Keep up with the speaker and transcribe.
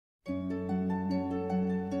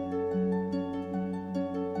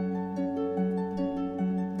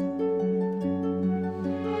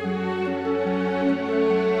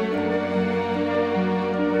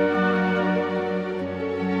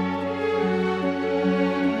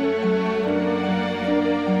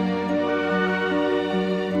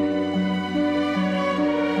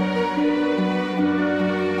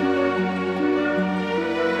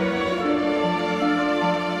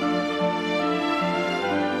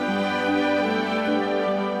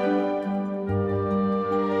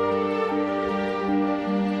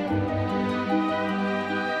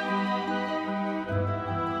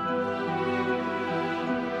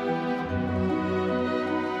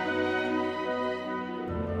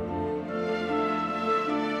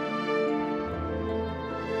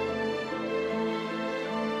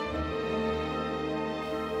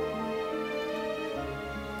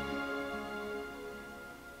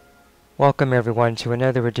Welcome everyone to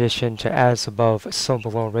another edition to As Above, So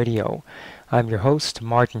Below Radio. I'm your host,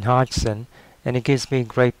 Martin Hodgson, and it gives me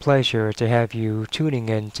great pleasure to have you tuning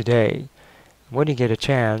in today. When you get a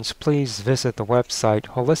chance, please visit the website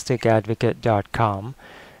holisticadvocate.com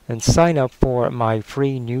and sign up for my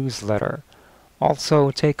free newsletter.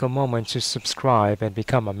 Also, take a moment to subscribe and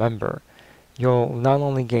become a member. You'll not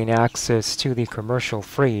only gain access to the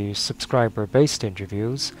commercial-free, subscriber-based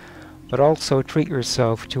interviews, but also treat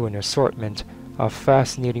yourself to an assortment of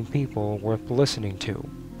fascinating people worth listening to.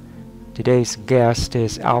 Today's guest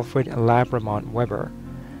is Alfred Webre.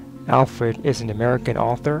 Alfred is an American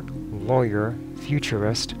author, lawyer,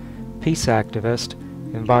 futurist, peace activist,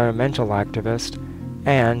 environmental activist,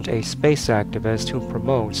 and a space activist who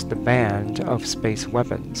promotes the ban of space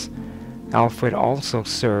weapons. Alfred also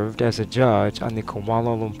served as a judge on the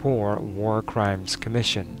Kuala Lumpur War Crimes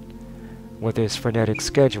Commission. With his frenetic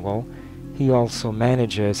schedule, he also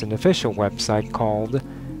manages an official website called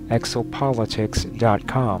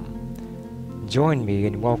Exopolitics.com. Join me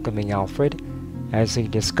in welcoming Alfred as he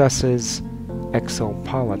discusses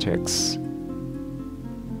exopolitics.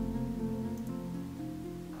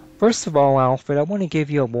 First of all, Alfred, I want to give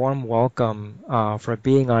you a warm welcome for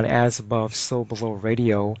being on As Above, So Below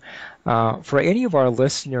Radio. For any of our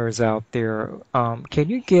listeners out there, can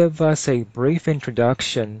you give us a brief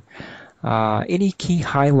introduction, any key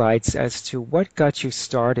highlights as to what got you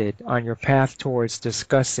started on your path towards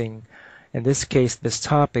discussing, in this case, this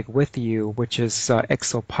topic with you, which is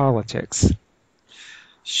exopolitics?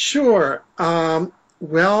 Sure.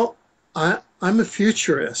 Well, I'm a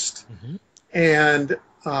futurist, and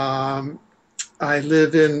I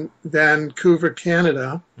live in Vancouver,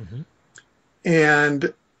 Canada,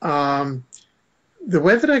 and the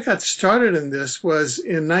way that I got started in this was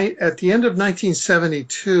at the end of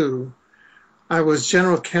 1972. I was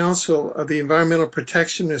general counsel of the Environmental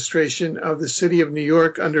Protection Administration of the City of New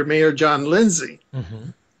York under Mayor John Lindsay.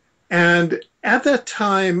 And at that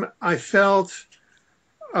time, I felt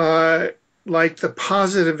like the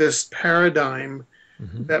positivist paradigm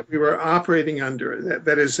that we were operating under,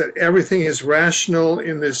 that is, that everything is rational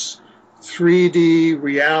in this 3D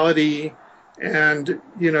reality, and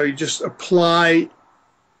you just apply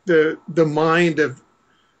the mind of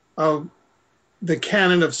the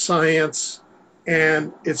canon of science,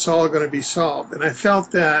 and it's all going to be solved. And I felt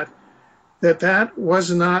that was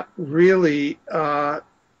not really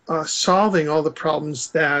solving all the problems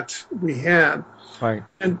that we had. Right.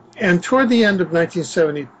 And toward the end of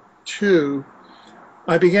 1972,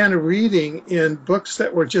 I began reading in books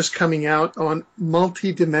that were just coming out on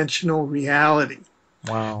multidimensional reality.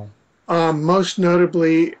 Wow. Most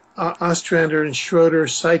notably, Ostrander and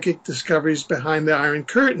Schroeder's Psychic Discoveries Behind the Iron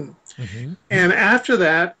Curtain. And after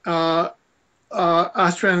that,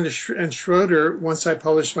 Ostrander and Schroeder, once I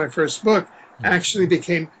published my first book, actually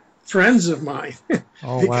became friends of mine.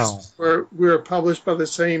 Oh, wow. We were published by the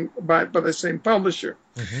same publisher.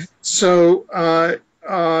 So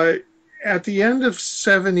at the end of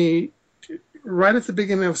right at the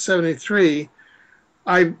beginning of 73,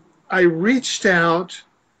 I reached out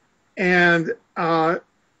and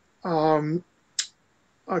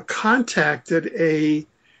contacted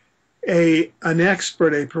an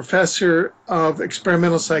expert, a professor of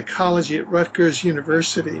experimental psychology at Rutgers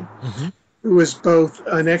University, who was both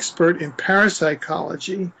an expert in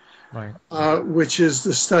parapsychology, which is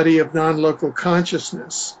the study of non-local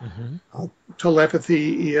consciousness,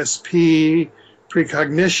 telepathy, ESP,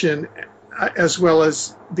 precognition, as well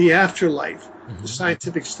as the afterlife, the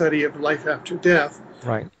scientific study of life after death.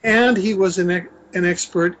 Right. And he was an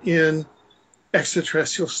expert in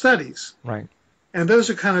extraterrestrial studies. Right. And those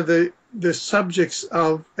are kind of the subjects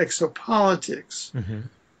of exopolitics.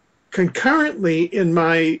 Concurrently, in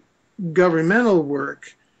my governmental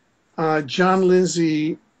work, John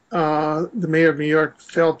Lindsay, the mayor of New York,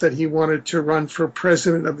 felt that he wanted to run for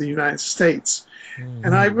president of the United States.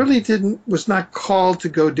 And I really was not called to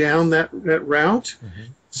go down that route.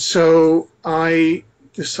 So I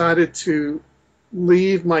decided to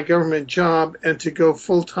leave my government job and to go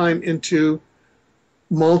full-time into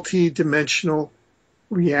multi-dimensional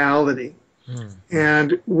reality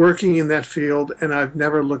and working in that field, and I've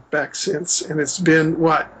never looked back since. And it's been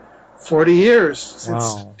 40 years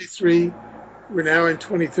since 73. We're now in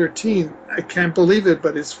 2013. I can't believe it,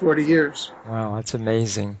 but it's 40 years. Wow, that's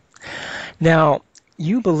amazing. Now,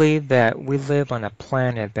 you believe that we live on a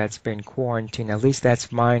planet that's been quarantined, at least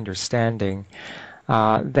that's my understanding,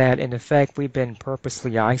 that in effect we've been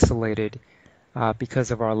purposely isolated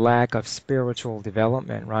because of our lack of spiritual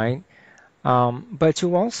development, right? But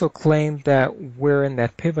you also claim that we're in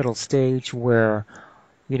that pivotal stage where,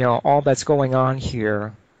 all that's going on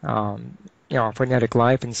here frenetic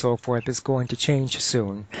life and so forth is going to change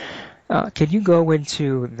soon. Can you go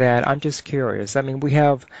into that? I'm just curious. I mean, we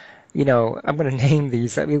have, I'm going to name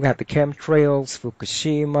these. I mean, we have the chemtrails,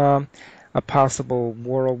 Fukushima, a possible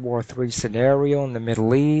World War III scenario in the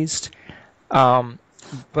Middle East. Um,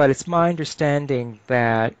 but it's my understanding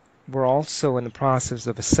that we're also in the process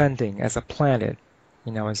of ascending as a planet,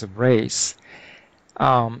 as a race.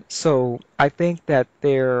 So I think that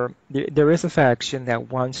there is a faction that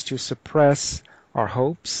wants to suppress our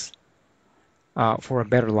hopes for a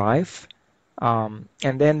better life. And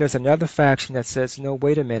then there's another faction that says, no,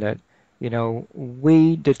 wait a minute,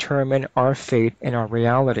 we determine our fate and our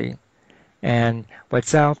reality. And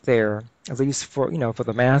what's out there, at least for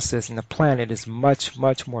the masses and the planet, is much,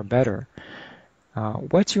 much more better.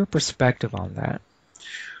 What's your perspective on that?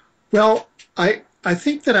 Well, I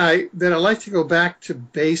think that I like to go back to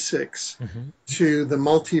basics, to the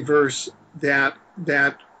multiverse that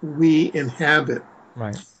we inhabit.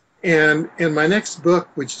 Right. And in my next book,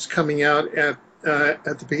 which is coming out at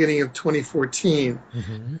the beginning of 2014,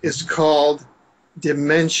 is called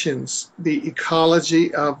Dimensions: The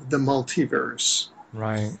Ecology of the Multiverse.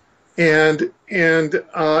 Right. And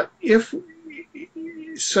if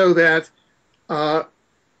so that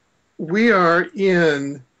we are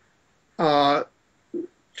in, to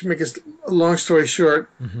make a long story short,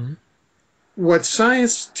 what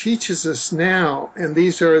science teaches us now, and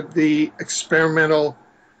these are the experimental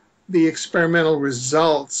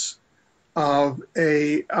results of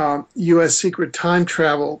a U.S. secret time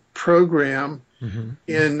travel program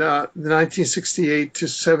in the 1968 to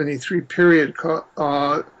 73 period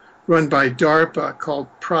run by DARPA called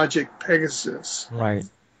Project Pegasus. Right.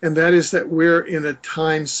 And that is that we're in a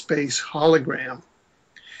time-space hologram.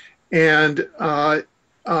 And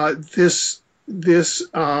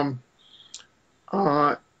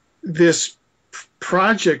this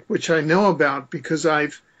project, which I know about because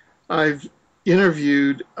I've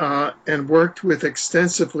interviewed and worked with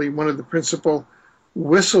extensively one of the principal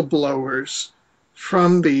whistleblowers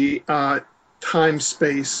from the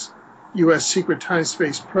U.S. secret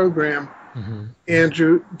time-space program,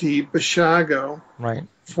 Andrew D. Bashago, right,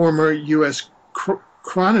 former U.S.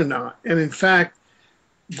 chrononaut. And in fact,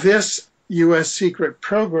 this U.S. secret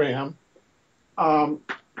program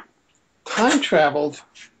time-traveled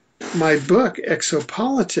my book,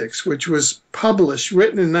 Exopolitics, which was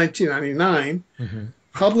written in 1999,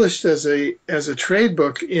 published as a trade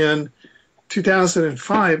book in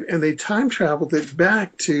 2005, and they time-traveled it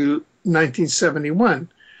back to 1971,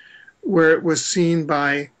 where it was seen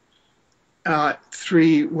by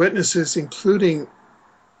 3 witnesses, including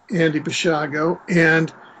Andy Bashago,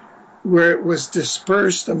 and where it was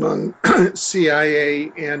dispersed among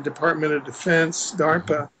CIA and Department of Defense,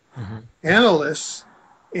 DARPA, analysts.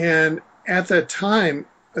 And at that time,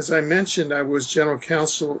 as I mentioned, I was general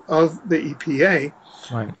counsel of the EPA,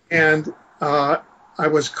 right, and I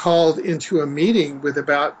was called into a meeting with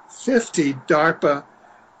about 50 DARPA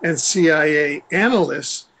and CIA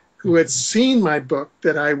analysts who had seen my book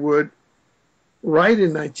that I would write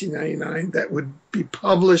in 1999 that would be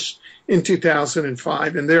published in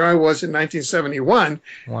 2005. And there I was in 1971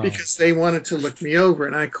 because they wanted to look me over.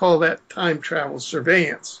 And I call that time travel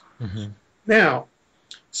surveillance. Now,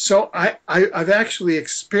 so I've actually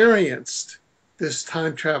experienced this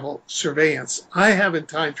time travel surveillance. I haven't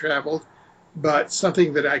time traveled, but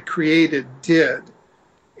something that I created did,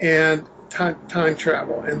 and time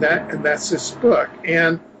travel, and that's this book.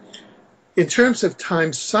 And in terms of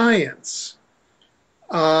time science,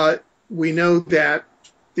 we know that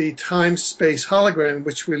the time-space hologram in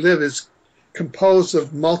which we live is composed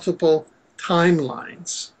of multiple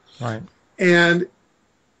timelines. Right. And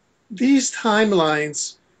these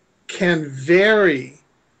timelines can vary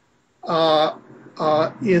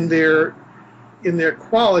in their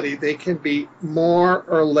quality. They can be more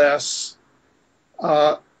or less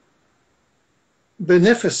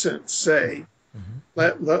beneficent, say.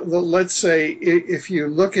 Let's say if you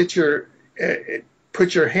look at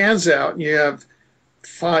put your hands out and you have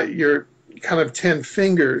your kind of 10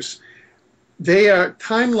 fingers,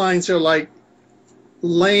 timelines are like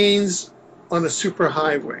lanes on a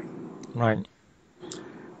superhighway. Right.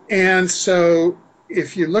 And so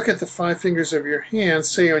if you look at the 5 fingers of your hand,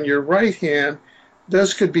 say on your right hand,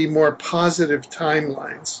 those could be more positive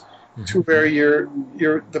timelines, to where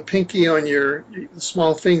the pinky on the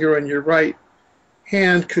small finger on your right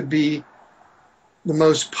hand could be the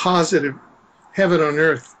most positive heaven on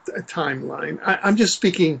earth timeline. I'm just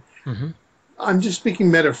speaking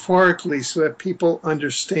metaphorically so that people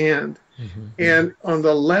understand. And on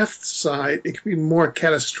the left side, it could be more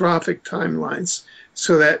catastrophic timelines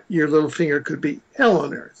so that your little finger could be hell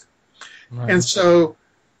on earth. Right. And so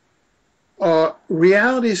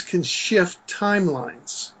realities can shift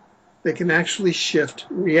timelines. They can actually shift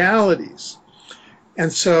realities.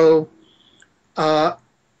 And so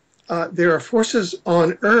there are forces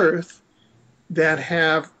on Earth that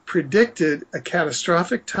have predicted a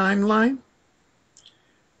catastrophic timeline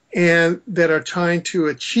and that are trying to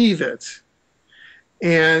achieve it.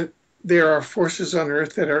 And there are forces on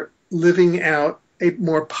Earth that are living out a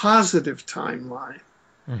more positive timeline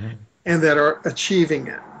and that are achieving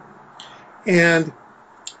it. And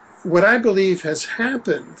what I believe has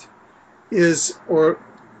happened is, or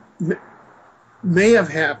may have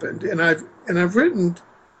happened, and I've written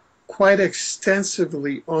quite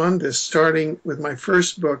extensively on this, starting with my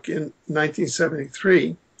first book in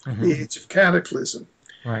 1973, The Age of Cataclysm,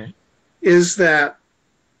 right, is that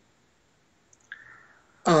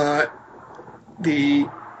the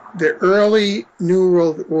early New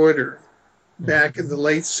World Order back in the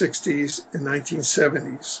late 60s and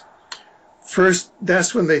 1970s,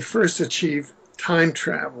 that's when they first achieved time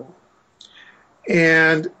travel.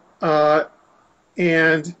 And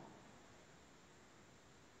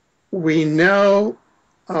we know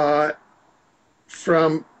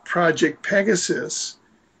from Project Pegasus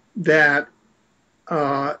that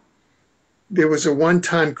there was a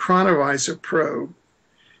one-time chronovisor probe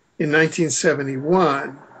in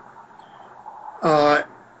 1971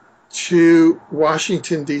 to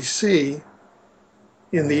Washington, D.C.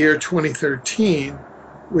 in the year 2013,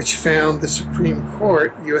 which found the Supreme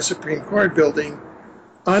Court, U.S. Supreme Court building,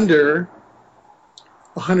 under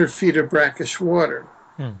 100 feet of brackish water.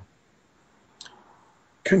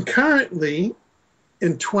 Concurrently,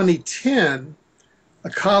 in 2010, a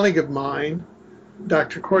colleague of mine,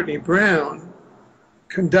 Dr. Courtney Brown,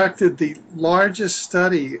 conducted the largest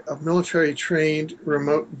study of military-trained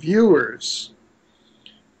remote viewers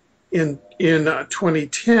in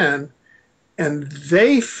 2010, and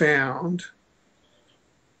they found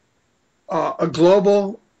a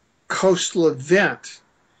global coastal event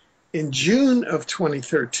in June of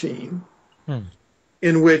 2013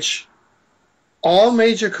 in which all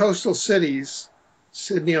major coastal cities,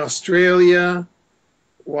 Sydney, Australia,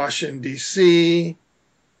 Washington, D.C.,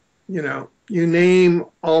 you name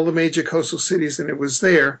all the major coastal cities, and it was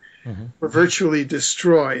there, were virtually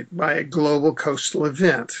destroyed by a global coastal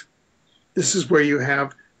event. This is where you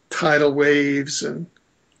have tidal waves and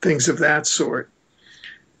things of that sort.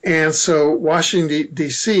 And so Washington,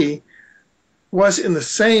 D.C. was in the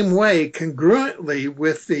same way, congruently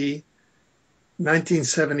with the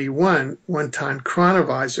 1971 one-time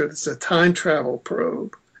chronovisor, that's a time travel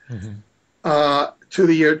probe, to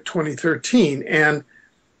the year 2013. And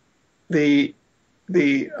the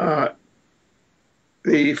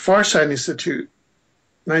Farsight Institute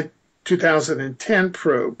 2010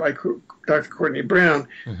 probe by Dr. Courtney Brown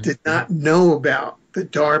did not know about the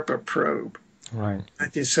DARPA probe,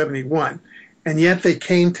 1971. And yet they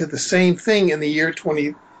came to the same thing in the year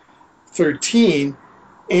 2013.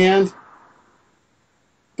 And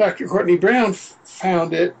Dr. Courtney Brown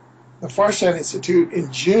found it, the Farsight Institute,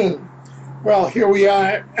 in June. Well, here we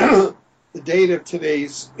are. The date of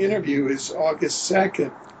today's interview is August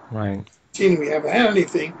 2nd. Right. We haven't had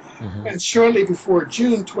anything. And shortly before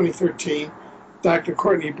June 2013, Dr.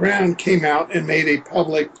 Courtney Brown came out and made a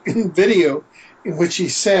public video in which he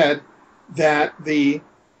said that the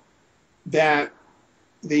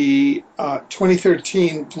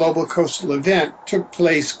 2013 global coastal event took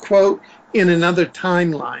place, quote, in another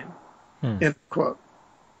timeline, end quote.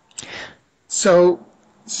 So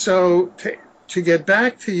to get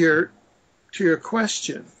back to your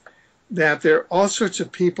question, that there are all sorts of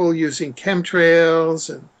people using chemtrails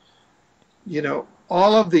and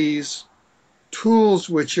all of these tools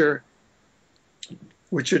which are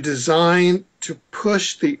designed to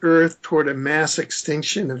push the Earth toward a mass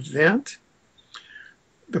extinction event.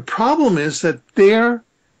 The problem is that they're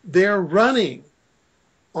running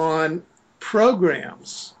on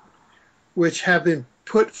programs which have been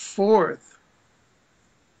put forth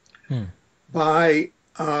by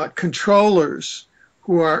controllers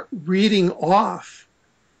who are reading off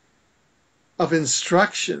of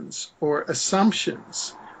instructions or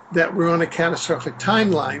assumptions that we're on a catastrophic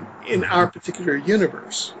timeline in our particular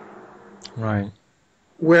universe. Right.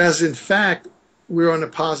 Whereas, in fact, we're on a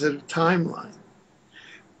positive timeline.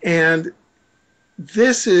 And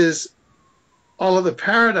this is all of the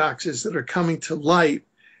paradoxes that are coming to light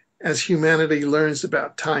as humanity learns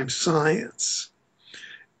about time science.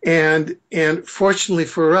 And fortunately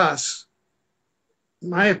for us,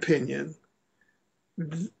 my opinion,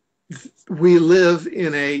 we live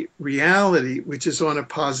in a reality which is on a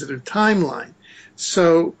positive timeline.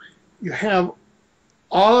 So you have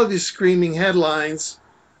all of these screaming headlines,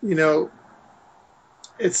 you know,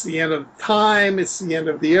 it's the end of time, it's the end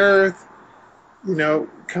of the earth, you know,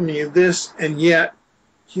 coming in this, and yet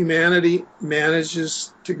humanity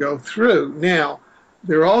manages to go through. Now,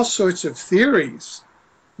 there are all sorts of theories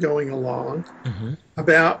going along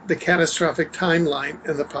about the catastrophic timeline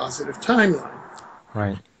and the positive timeline.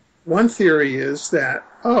 Right. One theory is that,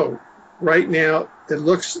 oh, right now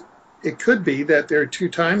it could be that there are two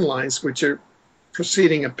timelines which are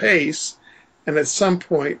proceeding apace, and at some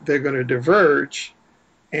point they're going to diverge,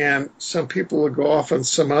 and some people will go off on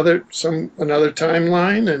another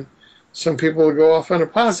timeline, and some people will go off on a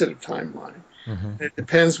positive timeline. It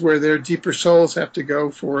depends where their deeper souls have to go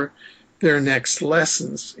for their next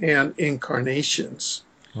lessons and incarnations.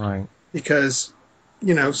 Right. Because,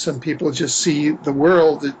 you know, some people just see the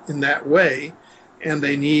world in that way, and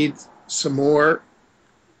they need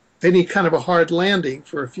they need kind of a hard landing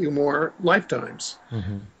for a few more lifetimes.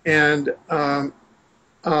 And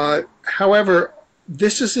however,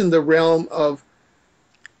 this is in the realm of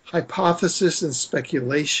hypothesis and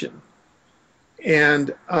speculation.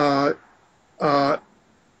 And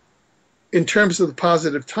in terms of the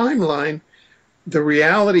positive timeline, the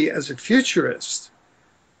reality as a futurist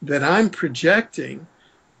that I'm projecting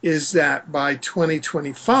is that by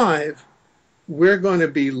 2025, we're going to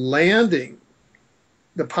be landing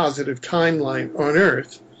the positive timeline on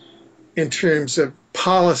Earth in terms of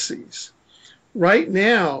policies. Right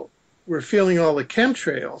now, we're feeling all the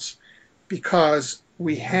chemtrails because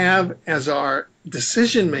we have as our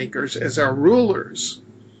decision makers, as our rulers,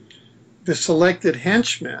 the selected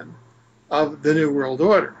henchmen of the New World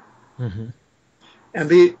Order. And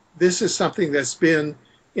this is something that's been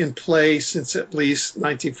in play since at least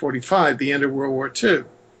 1945, the end of World War II.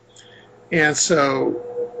 And so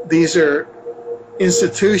these are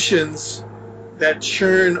institutions that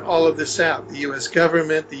churn all of this out. The US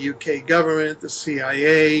government, the UK government, the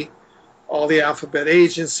CIA, all the alphabet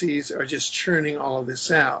agencies are just churning all of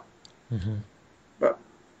this out.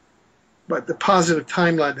 But the positive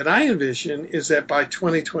timeline that I envision is that by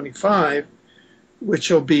 2025, which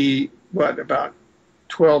will be, about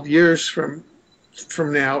 12 years from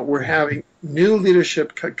now, we're having new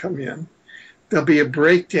leadership come in. There'll be a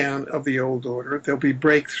breakdown of the old order. There'll be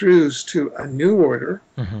breakthroughs to a new order.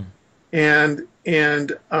 And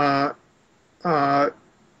that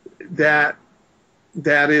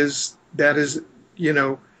is, you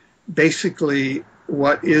know, basically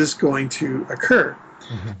what is going to occur.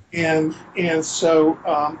 And so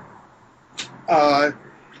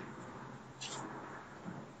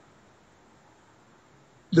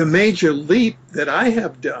the major leap that I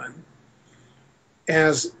have done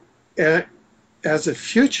as a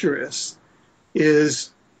futurist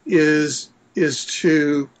is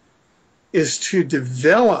to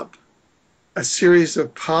develop a series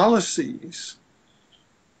of policies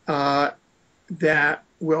that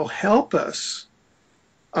will help us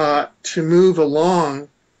to move along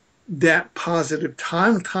that positive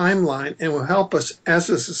timeline, and will help us as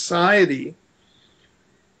a society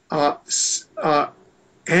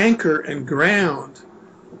anchor and ground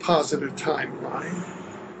a positive timeline,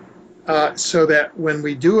 so that when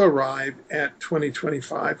we do arrive at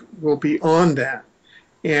 2025, we'll be on that,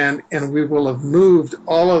 and we will have moved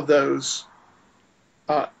all of those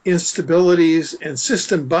instabilities and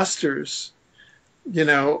system busters, you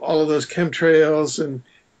know, all of those chemtrails and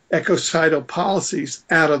ecocidal policies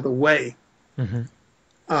out of the way.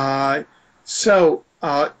 So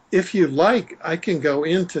if you like, I can go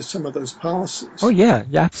into some of those policies. Oh yeah,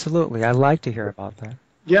 absolutely. I'd like to hear about that.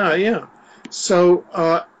 Yeah. So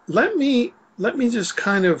let me just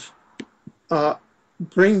kind of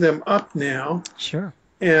bring them up now. Sure.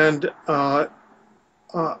 And it'll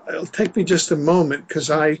take me just a moment because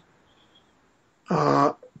I'll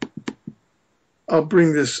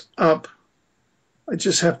bring this up. I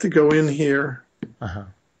just have to go in here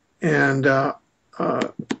and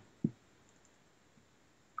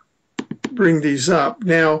bring these up.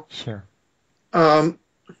 Now, sure. You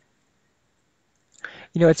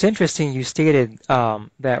know, it's interesting you stated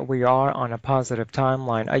that we are on a positive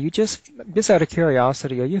timeline. Are you just out of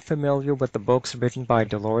curiosity, are you familiar with the books written by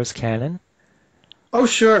Dolores Cannon? Oh,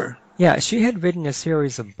 sure. Yeah, she had written a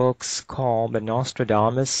series of books called the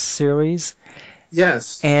Nostradamus series.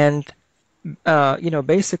 Yes. And you know,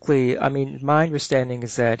 basically, I mean, my understanding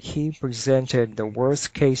is that he presented the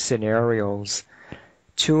worst case scenarios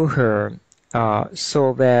to her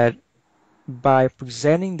so that by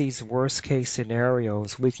presenting these worst case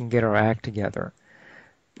scenarios, we can get our act together.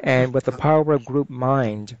 And with the power of group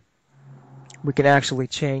mind, we can actually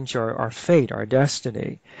change our fate, our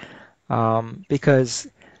destiny. Because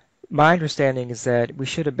my understanding is that we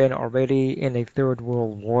should have been already in a third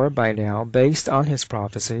world war by now, based on his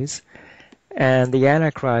prophecies, and the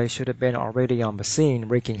Antichrist should have been already on the scene,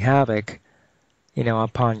 wreaking havoc,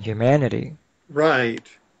 upon humanity. Right.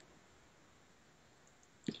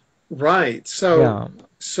 Right. Yeah.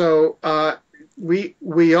 So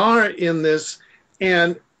we are in this,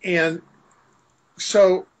 and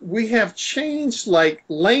so we have changed like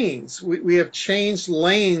lanes. We have changed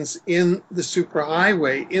lanes in the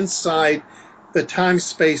superhighway inside the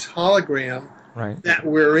time-space hologram Right. that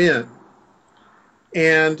we're in.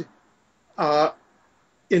 And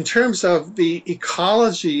in terms of the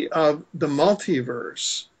ecology of the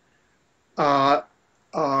multiverse, uh,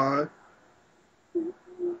 uh,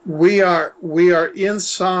 we are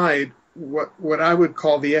inside what I would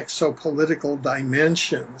call the exopolitical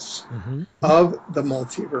dimensions Mm-hmm. of the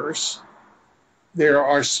multiverse. There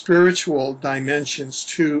are spiritual dimensions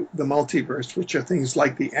to the multiverse, which are things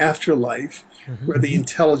like the afterlife, Mm-hmm. where the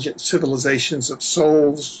intelligent civilizations of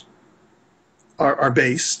souls are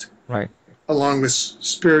based, Right. along with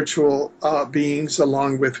spiritual beings,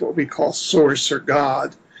 along with what we call source or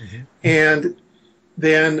God. Mm-hmm. And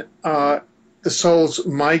then the souls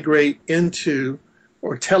migrate into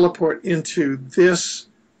or teleport into this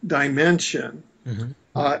dimension.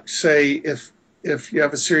 Mm-hmm. Say if you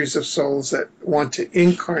have a series of souls that want to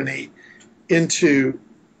incarnate into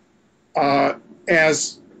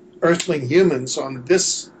as earthling humans on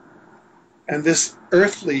this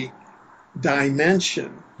earthly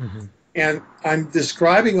dimension. Mm-hmm. And I'm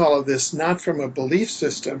describing all of this not from a belief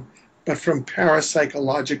system, but from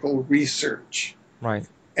parapsychological research. Right.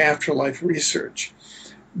 Afterlife research.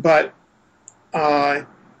 But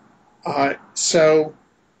so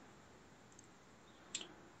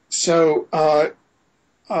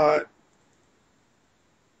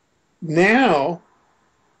now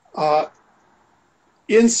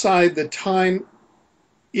inside the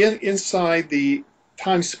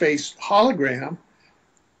time-space hologram,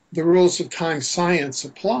 the rules of time science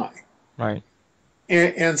apply. Right.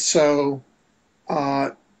 And so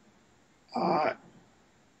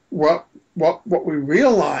what we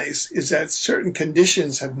realize is that certain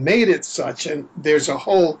conditions have made it such, and there's a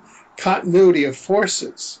whole continuity of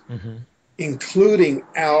forces, Mm-hmm. including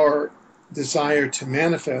our desire to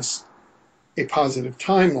manifest a positive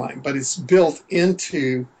timeline, but it's built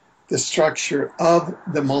into the structure of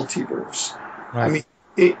the multiverse. Right. I mean,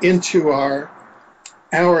 into our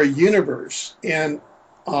universe. And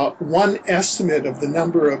one estimate of the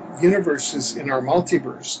number of universes in our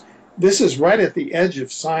multiverse, this is right at the edge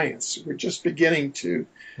of science. We're just beginning to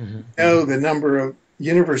Mm-hmm. know the number of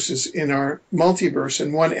universes in our multiverse.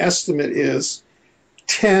 And one estimate is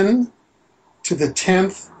 10 to the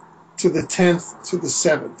 10th to the 10th to the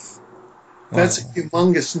 7th. That's a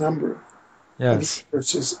humongous number of Yes.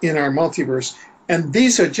 universes in our multiverse. And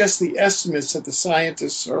these are just the estimates that the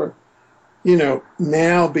scientists are,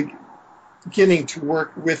 now beginning to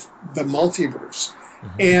work with the multiverse.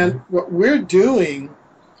 Mm-hmm. And what we're doing,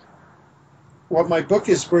 what my book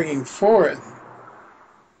is bringing forth,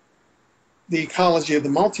 the ecology of the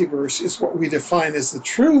multiverse, is what we define as the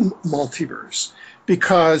true multiverse,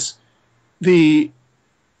 because the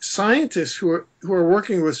scientists who are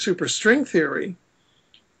working with superstring theory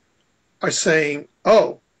are saying,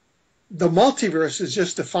 oh, the multiverse is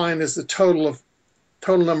just defined as the total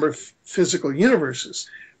number of physical universes.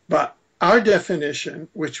 But our definition,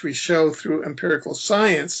 which we show through empirical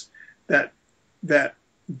science, that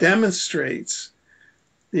demonstrates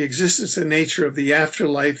the existence and nature of the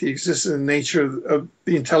afterlife, the existence and nature of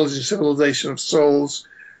the intelligent civilization of souls,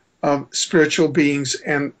 of spiritual beings,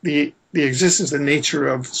 and the existence and nature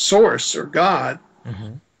of source or God,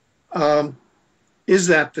 Mm-hmm. is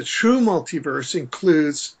that the true multiverse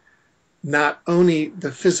includes not only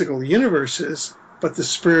the physical universes, but the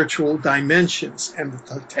spiritual dimensions, and the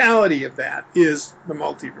totality of that is the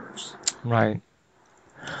multiverse. Right.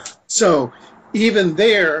 So even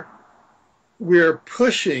there, we're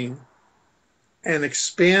pushing and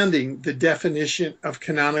expanding the definition of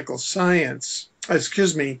canonical science,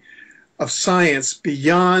 of science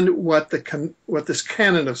beyond what this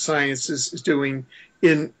canon of science is doing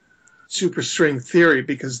in superstring theory,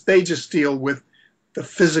 because they just deal with the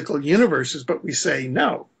physical universes. But we say,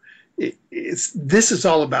 no, this is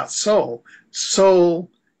all about soul. Soul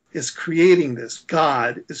is creating this.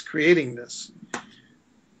 God is creating this.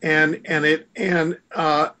 And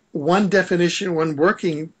one definition, one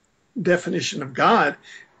working definition of God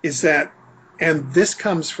is that, and this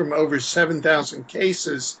comes from over 7,000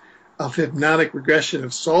 cases of hypnotic regression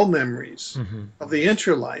of soul memories Mm-hmm. of the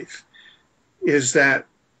interlife, is that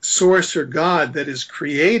source or God that is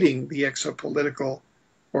creating the exopolitical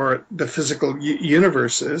or the physical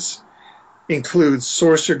universes includes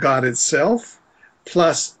source or God itself,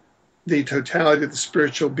 plus the totality of the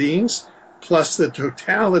spiritual beings, plus the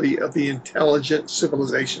totality of the intelligent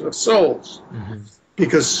civilization of souls.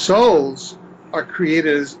 Because souls are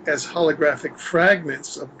created as holographic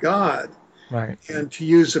fragments of God. Right. And to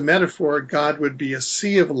use a metaphor, God would be a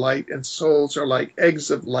sea of light, and souls are like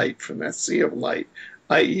eggs of light from that sea of light,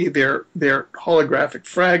 i.e., they're holographic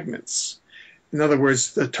fragments. In other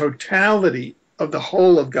words, the totality of the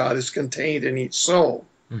whole of God is contained in each soul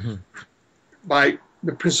by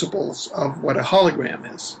the principles of what a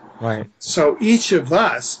hologram is. Right. So each of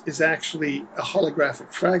us is actually a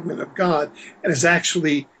holographic fragment of God and is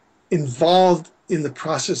actually involved in the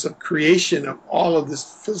process of creation of all of this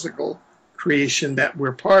physical creation that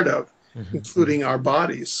we're part of, including our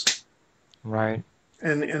bodies. Right.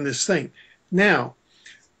 And this thing. Now,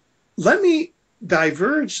 let me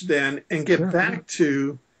diverge then and get back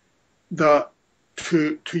to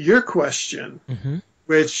your question,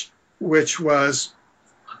 which was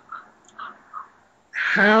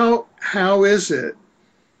how is it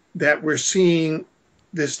that we're seeing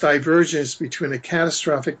this divergence between a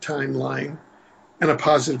catastrophic timeline and a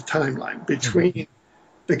positive timeline, between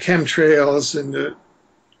the chemtrails and the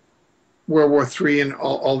World War III and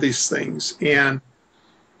all these things, and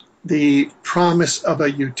the promise of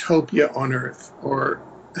a utopia on Earth or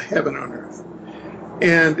a heaven on Earth?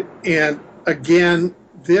 And again,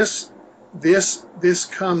 this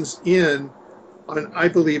comes in on, I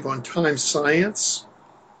believe, on time science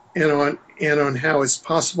and on how it's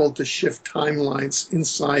possible to shift timelines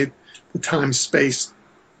inside the time-space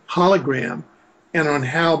hologram, and on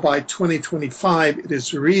how by 2025 it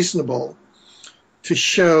is reasonable to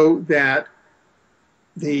show that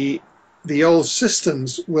the old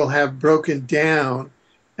systems will have broken down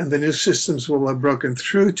and the new systems will have broken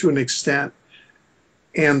through to an extent,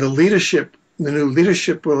 and the new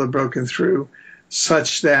leadership will have broken through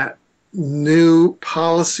such that new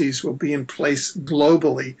policies will be in place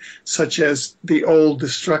globally, such as the old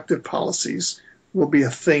destructive policies will be a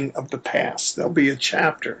thing of the past. There'll be a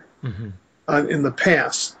chapter in the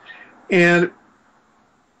past. And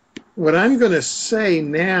what I'm going to say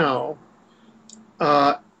now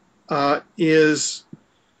is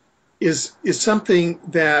something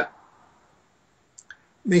that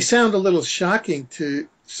may sound a little shocking to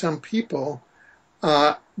some people,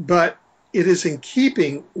 but it is in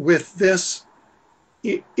keeping with this.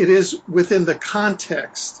 It is within the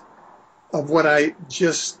context of what I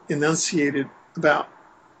just enunciated about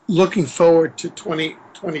looking forward to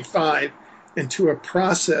 2025 and to a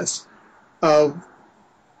process of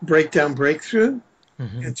breakdown breakthrough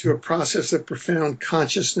and to a process of profound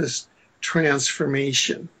consciousness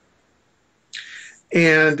transformation.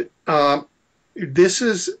 And this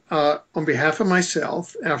is on behalf of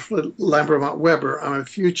myself, Alfred Webre. I'm a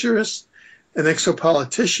futurist, an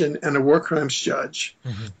exopolitician, and a war crimes judge.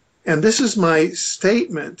 And this is my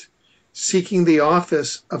statement seeking the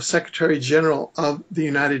office of Secretary General of the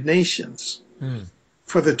United Nations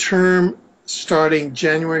for the term starting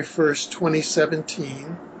January 1st,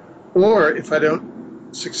 2017, or if I don't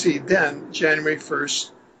succeed then, January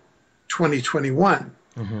 1st, 2021.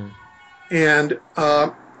 And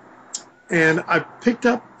I've picked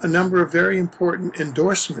up a number of very important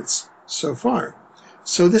endorsements so far.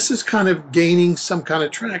 So this is kind of gaining some kind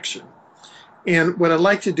of traction. And what I'd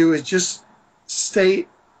like to do is just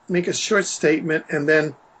make a short statement and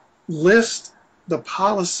then list the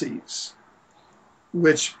policies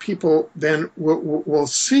which people then will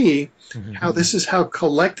see how this is how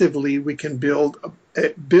collectively we can build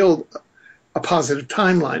a positive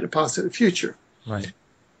timeline, a positive future. Right.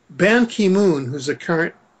 Ban Ki-moon, who's the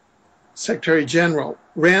current Secretary General,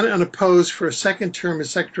 ran unopposed for a second term as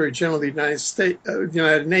Secretary General of the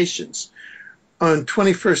United Nations. On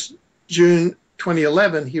 21st June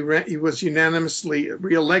 2011, he was unanimously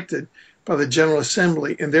reelected by the General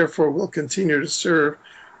Assembly and therefore will continue to serve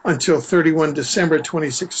until 31 December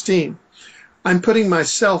 2016. I'm putting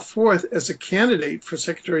myself forth as a candidate for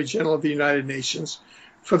Secretary General of the United Nations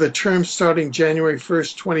for the term starting January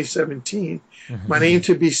 1st, 2017. My name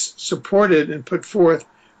to be supported and put forth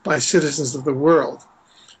by citizens of the world.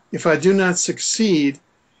 If I do not succeed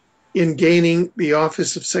in gaining the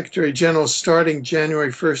office of Secretary General starting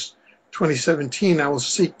January 1st, 2017, I will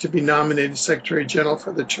seek to be nominated Secretary General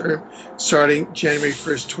for the term starting January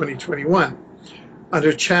 1st, 2021.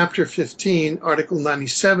 Under Chapter 15, Article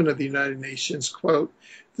 97 of the United Nations, quote,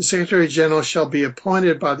 the Secretary General shall be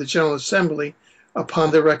appointed by the General Assembly upon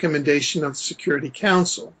the recommendation of the Security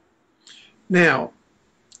Council. Now,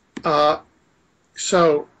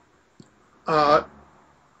 So, uh,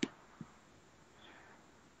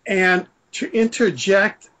 and to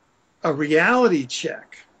interject a reality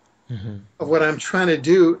check of what I'm trying to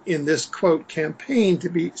do in this, quote, campaign to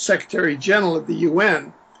be Secretary General of the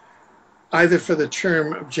UN, either for the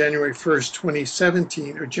term of January 1st,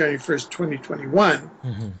 2017 or January 1st, 2021.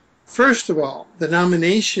 First of all, the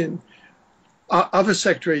nomination of a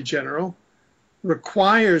Secretary General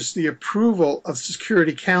requires the approval of the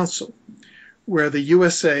Security Council, where the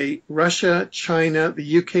USA, Russia, China,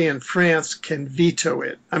 the UK, and France can veto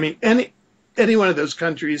it. I mean, any one of those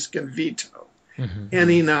countries can veto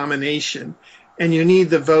any nomination, and you need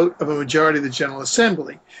the vote of a majority of the General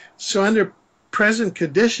Assembly. So under present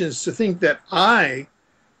conditions, to think that I,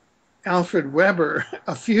 Alfred Webre,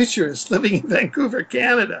 a futurist living in Vancouver,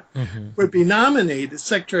 Canada, would be nominated as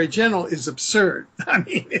Secretary General is absurd. I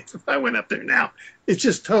mean, if I went up there now, it's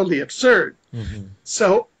just totally absurd.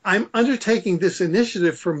 So I'm undertaking this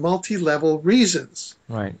initiative for multi-level reasons.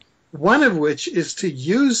 Right. One of which is to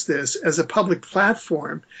use this as a public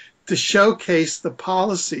platform to showcase the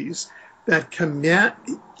policies that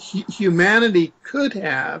humanity could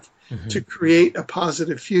have to create a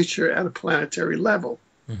positive future at a planetary level.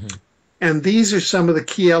 And these are some of the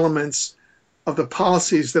key elements of the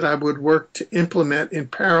policies that I would work to implement in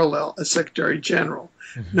parallel as Secretary General.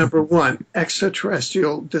 Number one,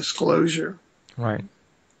 extraterrestrial disclosure. Right.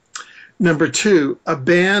 Number two, a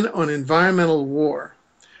ban on environmental war,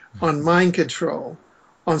 on mind control,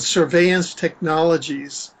 on surveillance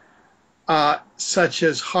technologies, such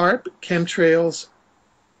as HARP, chemtrails,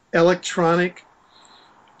 electronic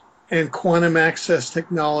and quantum access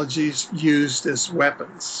technologies used as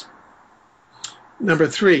weapons. Number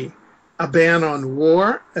three, a ban on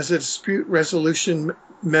war as a dispute resolution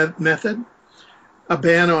method, a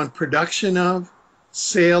ban on production of,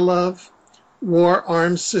 sale of, war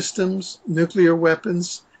arms systems, nuclear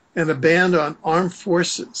weapons, and a ban on armed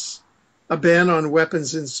forces, a ban on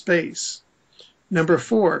weapons in space. Number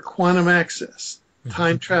four, quantum access,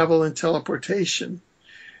 time travel and teleportation.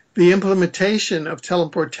 The implementation of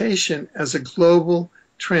teleportation as a global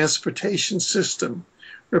transportation system,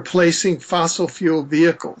 replacing fossil fuel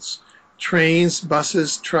vehicles, trains,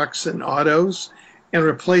 buses, trucks, and autos, and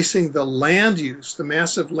replacing the land use, the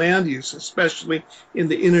massive land use, especially in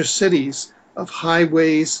the inner cities, of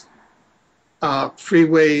highways,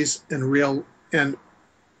 freeways, and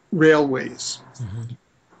railways.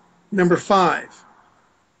 Number five,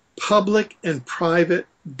 public and private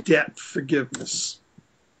debt forgiveness.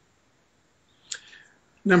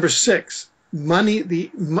 Number six, money,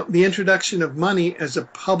 the introduction of money as a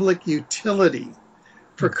public utility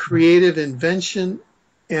for creative invention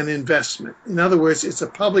and investment. In other words, it's a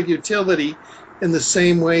public utility in the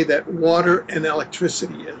same way that water and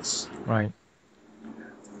electricity is. Right.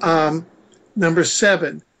 Number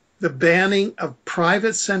seven, the banning of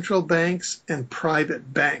private central banks and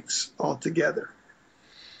private banks altogether,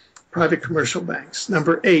 private commercial banks.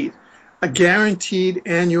 Number eight, a guaranteed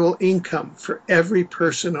annual income for every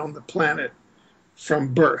person on the planet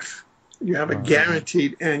from birth. You have a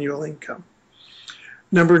guaranteed annual income.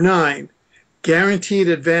 Number nine, guaranteed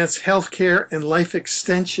advanced health care and life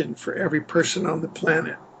extension for every person on the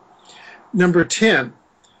planet. Number 10,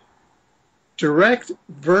 direct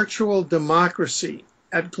virtual democracy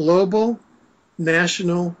at global,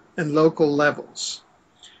 national, and local levels.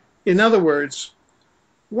 In other words,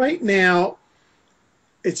 right now,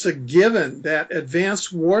 it's a given that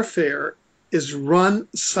advanced warfare is run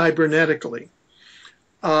cybernetically.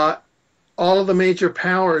 All of the major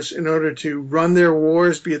powers, in order to run their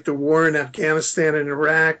wars, be it the war in Afghanistan and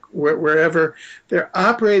Iraq, wherever, they're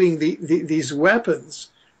operating these weapons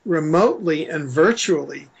remotely and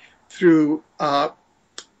virtually through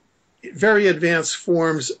very advanced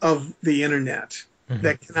forms of the internet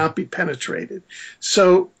that cannot be penetrated.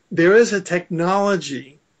 So there is a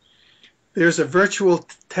technology, there's a virtual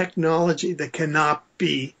technology that cannot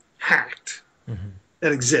be hacked,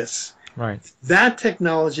 that exists. Right. That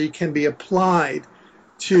technology can be applied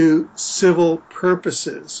to civil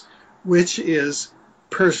purposes, which is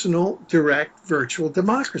personal, direct, virtual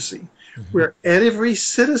democracy, where every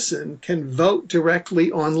citizen can vote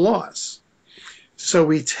directly on laws. So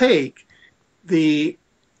we take the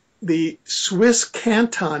Swiss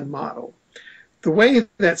canton model. The way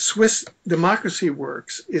that Swiss democracy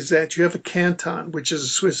works is that you have a canton, which is a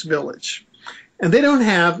Swiss village, and they don't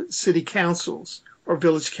have city councils or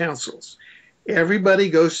village councils. Everybody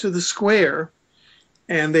goes to the square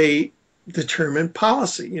and they determine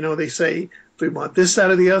policy. You know, they say, we want this,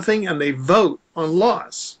 that, or the other thing, and they vote on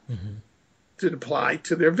laws to apply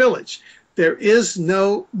to their village. There is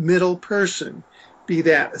no middle person, be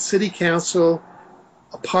that a city council,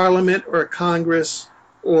 a parliament or a Congress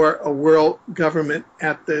or a world government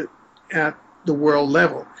at the world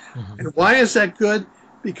level. And why is that good?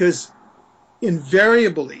 Because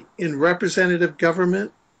invariably in representative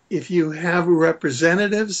government, if you have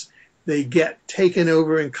representatives, they get taken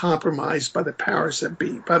over and compromised by the powers that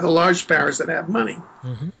be, by the large powers that have money,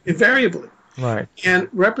 invariably. Right. And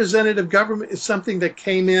representative government is something that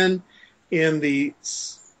came in the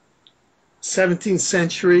 17th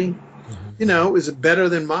century. You know, is it better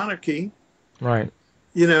than monarchy? Right.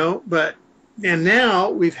 You know, and now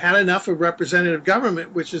we've had enough of representative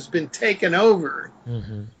government, which has been taken over.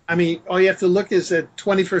 I mean, all you have to look is at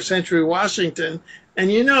 21st century Washington,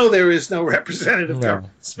 and you know there is no representative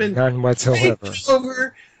government. It's been none whatsoever. taken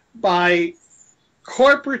over by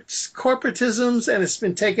corporatisms, and it's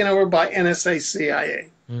been taken over by NSA, CIA.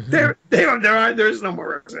 There's no more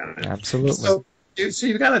representative. Absolutely. So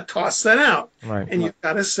you've got to toss that out. Right. And you've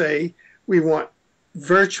got to say, we want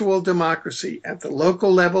virtual democracy at the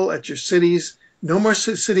local level, at your cities, no more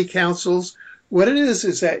city councils. What it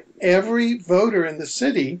is that every voter in the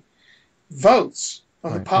city votes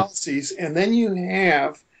on the policies, and then you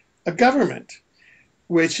have a government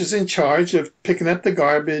which is in charge of picking up the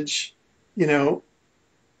garbage, you know,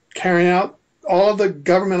 carrying out all of the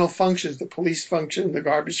governmental functions, the police function, the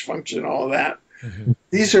garbage function, all of that.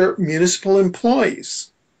 These are municipal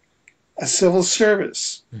employees, a civil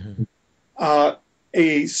service,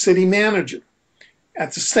 a city manager.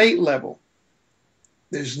 At the state level,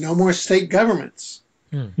 there's no more state governments.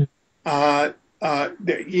 You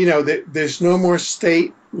know, there's no more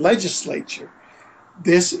state legislature.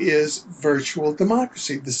 This is virtual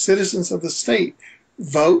democracy. The citizens of the state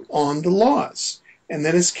vote on the laws, and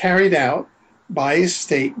then it's carried out by a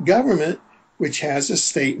state government, which has a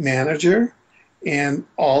state manager and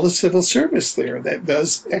all the civil service there that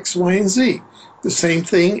does X, Y, and Z. The same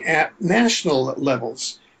thing at national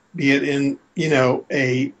levels, be it in, you know,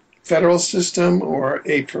 a federal system or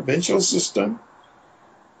a provincial system,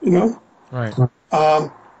 you know? Right.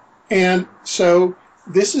 And so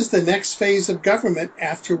this is the next phase of government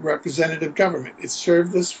after representative government. It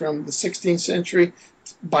served us from the 16th century.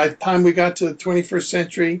 By the time we got to the 21st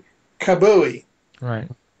century, kabooey. Right.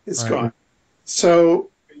 It's gone. So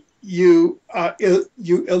you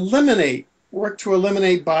work to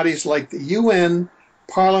eliminate bodies like the UN,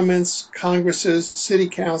 parliaments, congresses, city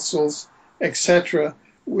councils, etc.,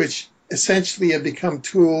 which essentially have become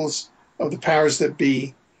tools of the powers that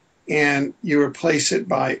be, and you replace it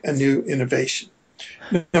by a new innovation.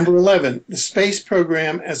 Number 11, the space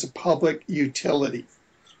program as a public utility.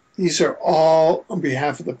 These are all on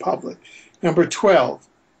behalf of the public. Number 12,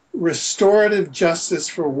 restorative justice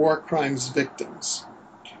for war crimes victims.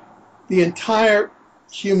 The entire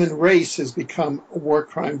human race has become war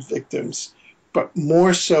crimes victims, but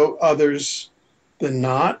more so others than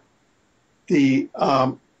not. The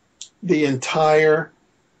entire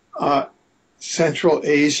Central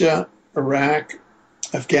Asia, Iraq,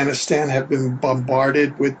 Afghanistan have been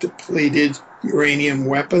bombarded with depleted uranium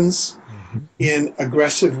weapons in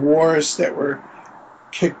aggressive wars that were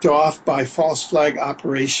kicked off by false flag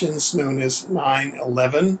operations known as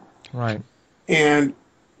 9/11. Right. And,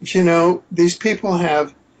 you know, these people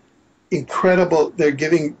have they're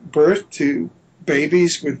giving birth to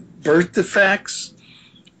babies with birth defects.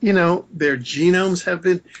 You know, their genomes have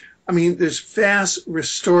been, there's vast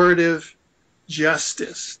restorative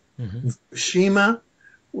justice. Fukushima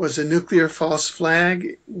was a nuclear false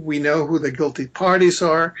flag. We know who the guilty parties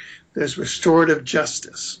are. There's restorative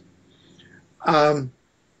justice. A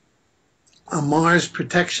Mars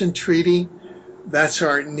Protection Treaty, that's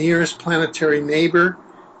our nearest planetary neighbor.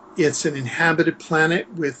 It's an inhabited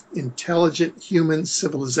planet with intelligent human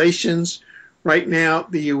civilizations. Right now,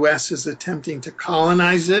 the U.S. is attempting to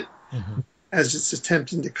colonize it, as it's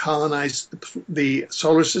attempting to colonize the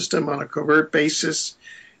solar system on a covert basis.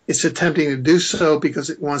 It's attempting to do so because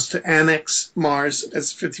it wants to annex Mars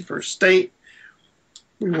as 51st state.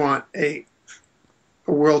 We want a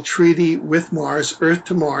world treaty with Mars, Earth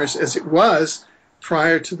to Mars, as it was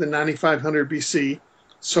prior to the 9500 BC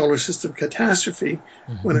solar system catastrophe,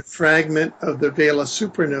 when a fragment of the Vela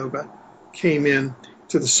supernova came in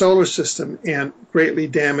to the solar system and greatly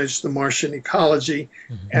damaged the Martian ecology,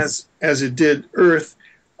 as it did Earth,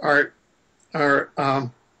 our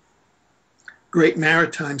great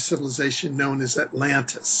maritime civilization known as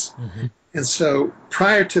Atlantis. And so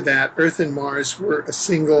prior to that, Earth and Mars were a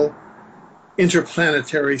single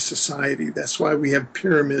interplanetary society. That's why we have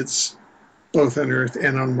pyramids both on Earth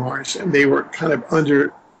and on Mars, and they were kind of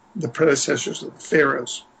under the predecessors of the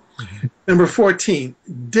pharaohs. Number 14,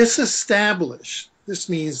 disestablish. This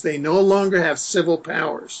means they no longer have civil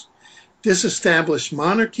powers. disestablished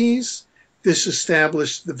monarchies,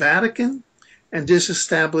 disestablished the Vatican, and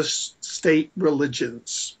disestablished state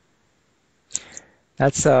religions.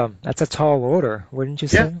 That's a tall order, wouldn't you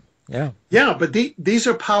Yeah, say? Yeah. yeah, but these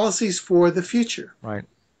are policies for the future. Right.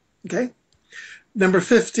 Okay. Number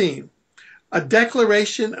 15, a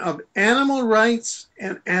declaration of animal rights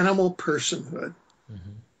and animal personhood.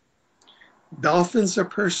 Dolphins are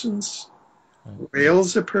persons,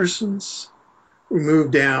 whales are persons. We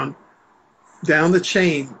move down the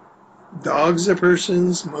chain. Dogs are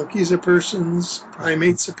persons, monkeys are persons,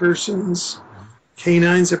 primates are persons,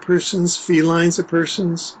 canines are persons, felines are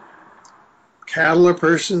persons, cattle are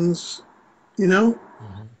persons, you know?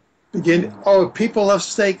 People have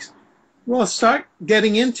steaks. Well, start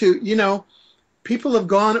getting into, people have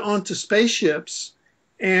gone onto spaceships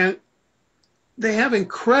and they have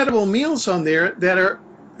incredible meals on there that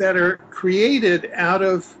are created out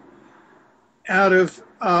of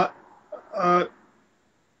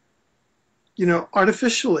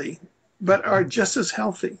artificially, but are just as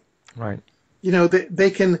healthy. Right. They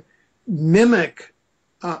can mimic.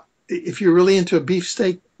 If you're really into a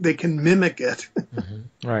beefsteak, they can mimic it.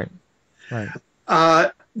 Right. Right.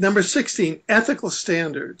 Number 16, ethical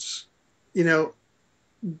standards.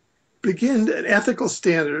 Begin an ethical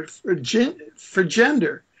standard for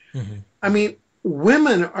gender. I mean,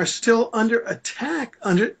 women are still under attack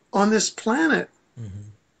on this planet.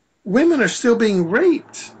 Women are still being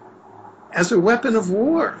raped as a weapon of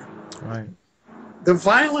war. Right. The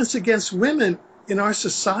violence against women in our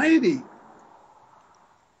society,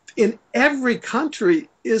 in every country,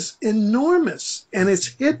 is enormous, and it's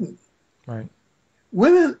hidden. Right.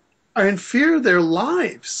 Women are in fear of their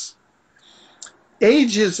lives.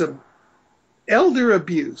 Ageism, elder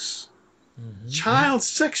abuse, child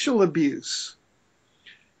sexual abuse,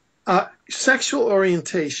 sexual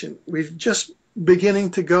orientation. We've just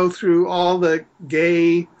beginning to go through all the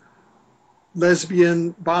gay,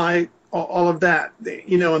 lesbian, bi, all of that,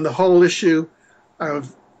 and the whole issue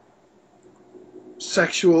of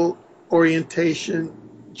sexual orientation,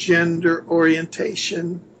 gender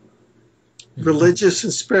orientation, religious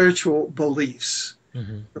and spiritual beliefs.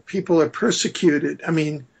 Where people are persecuted,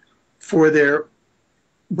 for their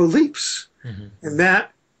beliefs. And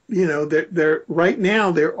that, right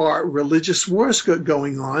now there are religious wars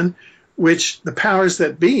going on, which the powers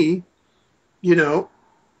that be,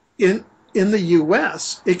 in the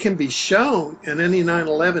U.S., it can be shown in any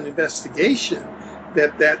 9/11 investigation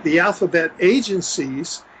that the alphabet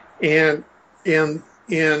agencies and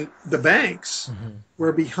the banks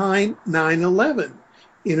were behind 9/11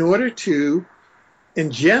 in order to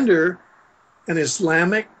engender an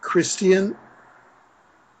Islamic Christian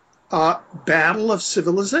battle of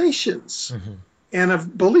civilizations and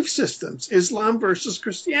of belief systems, Islam versus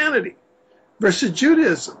Christianity versus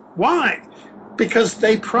Judaism. Why? Because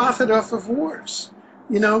they profit off of wars.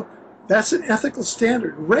 That's an ethical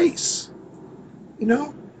standard. Race.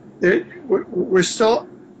 We're still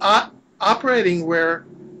operating where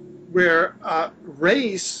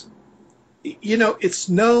race, it's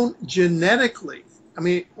known genetically.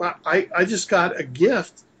 I just got a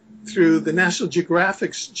gift through the National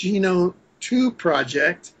Geographic's Genome 2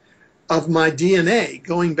 project of my DNA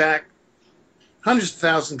going back hundreds of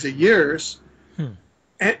thousands of years.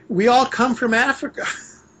 And we all come from Africa.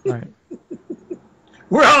 Right.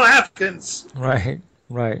 We're all Africans. Right.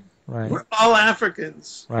 We're all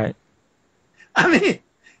Africans. Right. And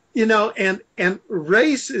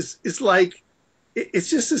race is like, it's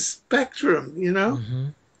just a spectrum,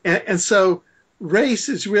 And so race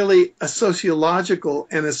is really a sociological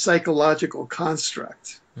and a psychological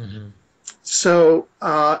construct. So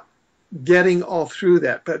getting all through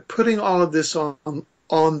that, but putting all of this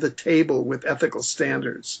on the table with ethical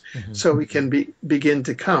standards so we can begin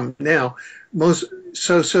to come. Now,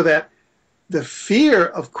 so that the fear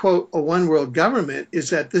of, quote, a one world government is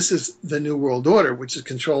that this is the new world order, which is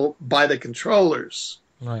controlled by the controllers.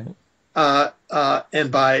 Right.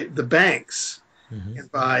 And by the banks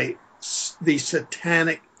and by the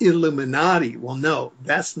satanic Illuminati. Well, no,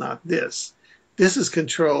 that's not this. This is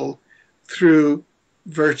controlled through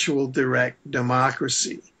virtual direct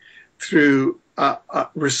democracy, through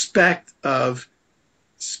respect of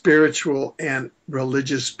spiritual and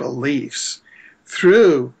religious beliefs,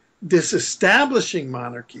 through disestablishing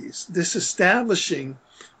monarchies, disestablishing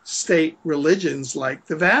state religions like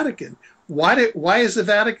the Vatican. Why is the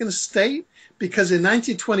Vatican a state? Because in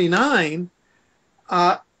 1929,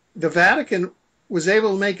 the Vatican was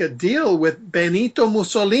able to make a deal with Benito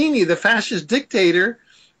Mussolini, the fascist dictator,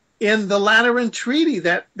 in the Lateran Treaty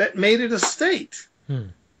that made it a state.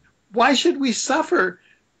 Why should we suffer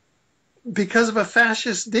because of a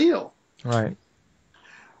fascist deal? Right.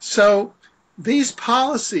 So these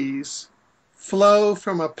policies flow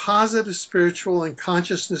from a positive spiritual and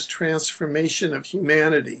consciousness transformation of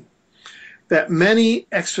humanity that many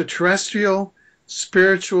extraterrestrial,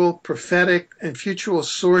 spiritual, prophetic, and futural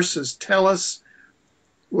sources tell us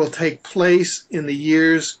will take place in the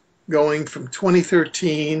years going from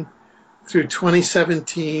 2013 through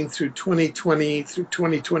 2017 through 2020 through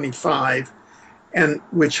 2025, and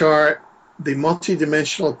which are the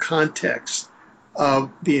multidimensional context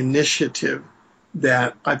of the initiative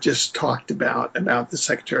that I've just talked about the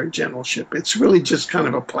Secretary Generalship. It's really just kind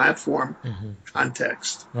of a platform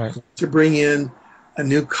context to bring in a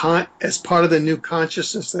new as part of the new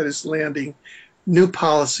consciousness that is landing, new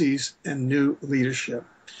policies and new leadership.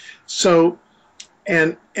 So,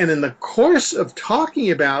 and in the course of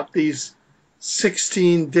talking about these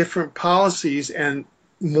 16 different policies and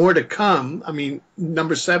more to come, I mean,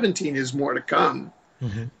 number 17 is more to come.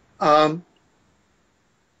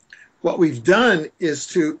 What we've done is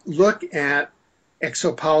to look at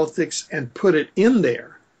exopolitics and put it in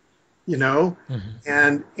there, you know,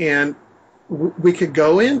 and we could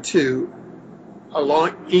go into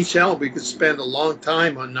each element. We could spend a long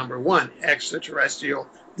time on number one, extraterrestrial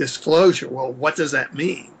disclosure. Well, what does that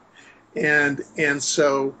mean? And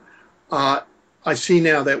so I see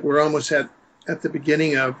now that we're almost at the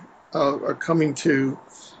beginning of coming to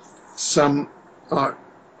some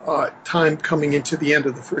time coming into the end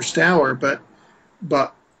of the first hour, but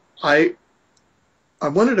I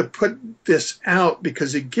wanted to put this out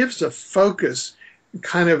because it gives a focus,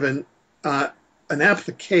 kind of an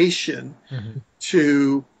application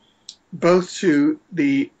to both to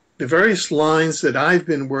the various lines that I've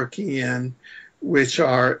been working in, which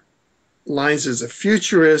are lines as a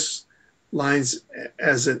futurist, lines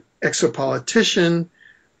as an exopolitician,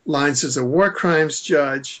 lines as a war crimes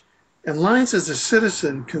judge, and lines as a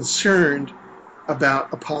citizen concerned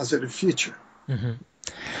about a positive future.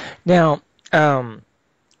 Now,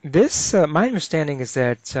 this, my understanding is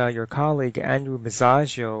that your colleague Andrew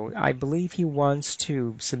Basiago, I believe he wants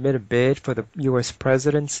to submit a bid for the U.S.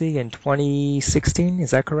 presidency in 2016. Is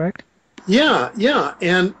that correct? Yeah,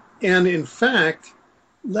 and in fact,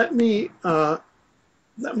 let me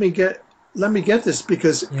get this,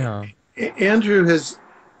 because Andrew has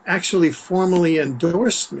actually formally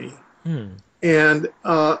endorsed me. And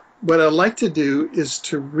what I'd like to do is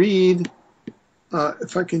to read,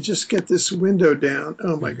 if I can just get this window down.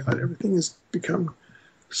 Oh my God, everything has become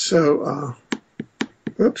so,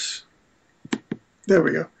 oops, there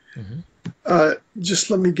we go. Just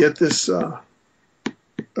let me get this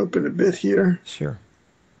open a bit here. Sure.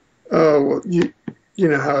 Oh, well, you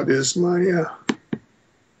know how it is, my,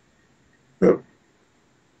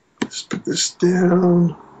 let's put this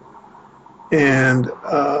down. And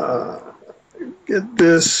get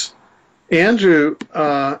this, Andrew,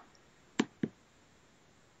 let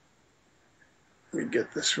me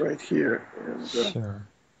get this right here. And, sure.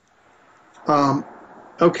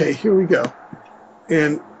 Okay, here we go.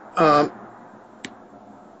 And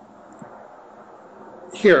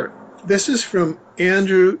here, this is from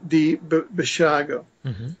Andrew D. Basiago.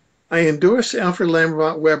 I endorse Alfred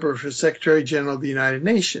Webre for Secretary General of the United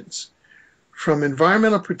Nations. From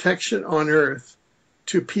environmental protection on Earth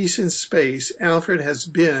to peace in space, Alfred has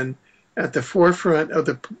been at the forefront of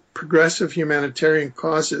the progressive humanitarian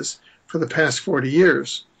causes for the past 40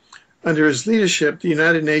 years. Under his leadership, the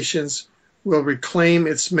United Nations will reclaim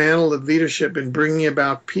its mantle of leadership in bringing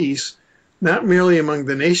about peace, not merely among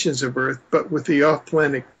the nations of Earth, but with the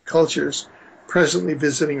off-planet cultures presently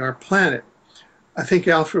visiting our planet. I think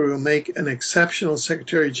Alfred will make an exceptional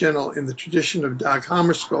Secretary General in the tradition of Dag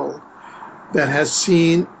Hammarskjöld, that has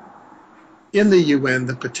seen in the UN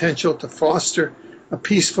the potential to foster a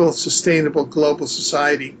peaceful, sustainable global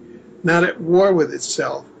society, not at war with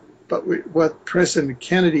itself, but with what President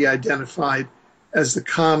Kennedy identified as the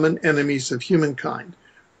common enemies of humankind: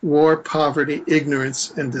 war, poverty,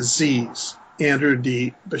 ignorance, and disease. Andrew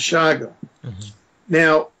D. Basiago.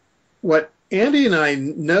 Now, what Andy and I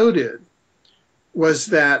noted was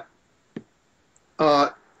that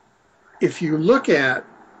if you look at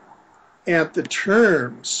the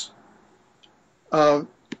terms of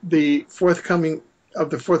the forthcoming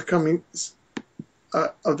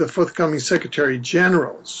Secretary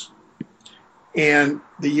Generals and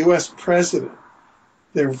the U.S. President,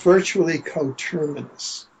 they're virtually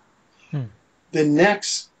coterminous. The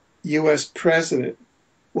next U.S. President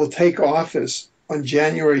will take office on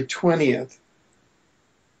January 20th,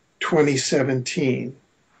 2017,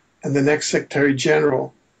 and the next Secretary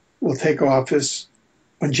General will take office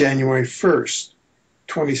on January 1st,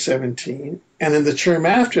 2017. And in the term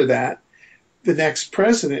after that, the next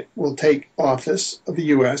president will take office of the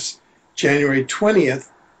U.S. January 20th,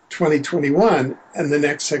 2021, and the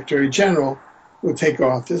next Secretary General will take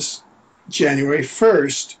office January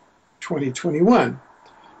 1st, 2021.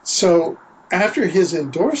 So after his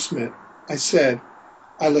endorsement, I said,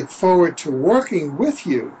 I look forward to working with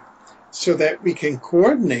you so that we can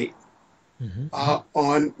coordinate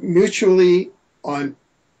on mutually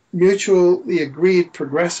agreed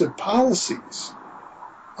progressive policies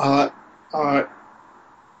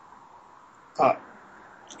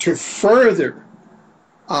to further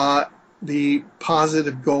the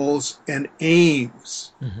positive goals and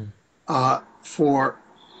aims for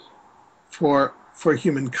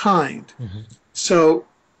humankind. So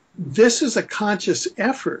this is a conscious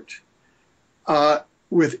effort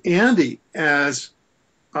with Andy as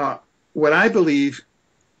what I believe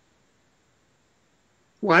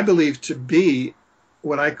to be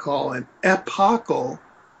what I call an epochal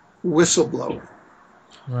whistleblower.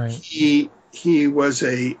 Right. He was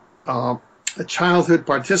a childhood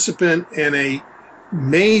participant and a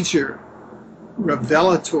major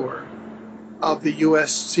revelator of the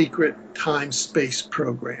U.S. secret time-space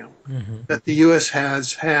program. That the U.S.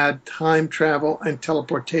 has had time travel and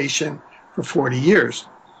teleportation for 40 years.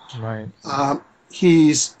 Right.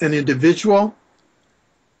 He's an individual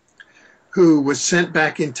who was sent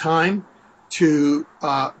back in time to,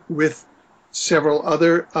 with several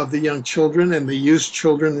other of the young children, and they used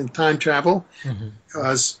children in time travel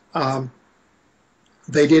because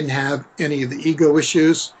they didn't have any of the ego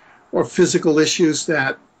issues or physical issues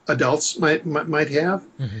that adults might have.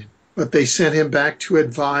 But they sent him back to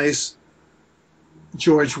advise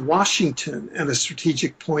George Washington at a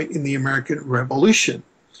strategic point in the American Revolution,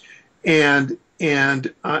 and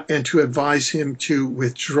to advise him to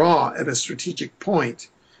withdraw at a strategic point.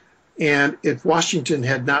 And if Washington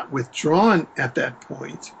had not withdrawn at that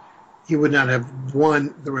point, he would not have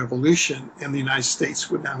won the revolution, and the United States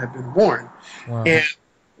would not have been born. Wow. And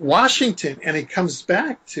Washington, and it comes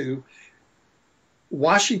back to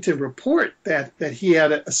Washington report that he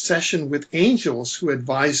had a session with angels who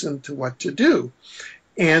advised him to what to do.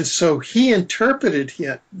 And so he interpreted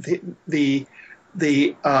the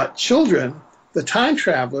children, the time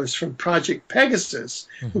travelers from Project Pegasus,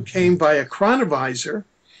 who came by a chronovisor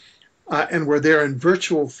and were there in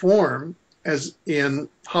virtual form, as in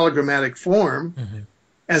hologrammatic form,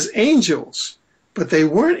 as angels. But they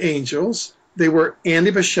weren't angels. They were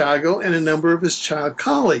Andy Bashago and a number of his child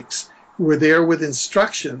colleagues who were there with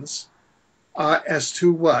instructions as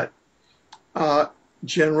to what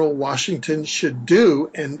General Washington should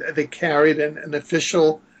do, and they carried an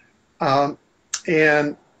official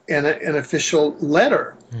an official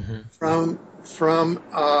letter from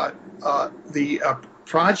the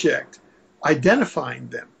project identifying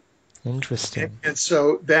them. Interesting. And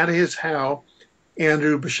so that is how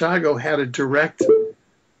Andrew Bashago had a direct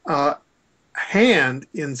hand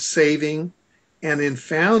in saving and in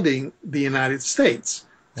founding the United States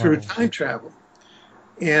through time travel.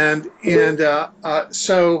 And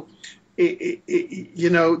so,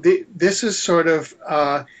 this is sort of,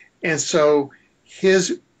 and so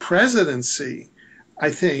his presidency, I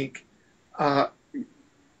think,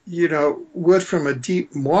 would, from a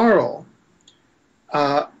deep moral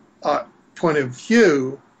point of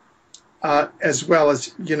view, as well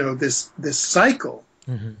as, this cycle,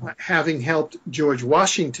 having helped George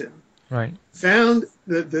Washington found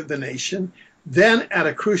the nation, then at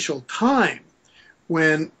a crucial time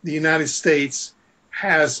when the United States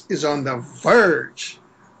is on the verge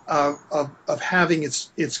of having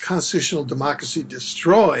its constitutional democracy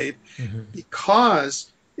destroyed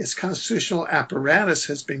because its constitutional apparatus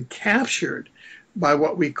has been captured by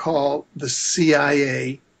what we call the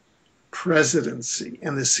CIA presidency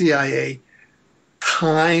and the CIA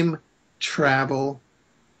time travel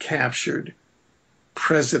captured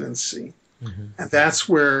presidency. And that's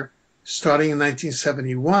where, starting in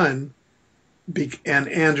 1971, and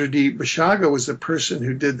Andrew D. Bashago was the person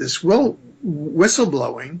who did this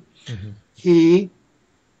whistleblowing, he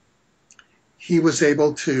was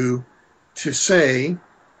able to say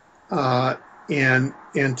and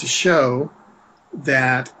to show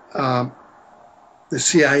that the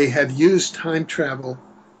CIA had used time travel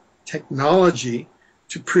technology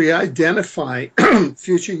to pre-identify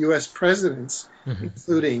future U.S. presidents,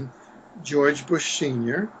 including George Bush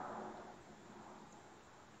Sr.,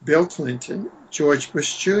 Bill Clinton, George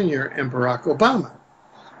Bush Jr., and Barack Obama.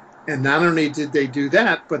 And not only did they do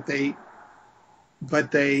that, but they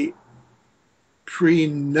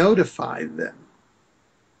pre-notified them,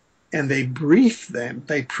 and they pre-briefed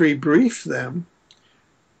them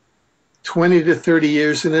 20 to 30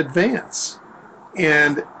 years in advance.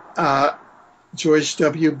 And George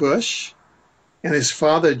W. Bush and his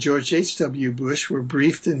father, George H.W. Bush, were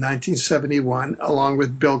briefed in 1971, along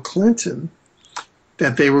with Bill Clinton,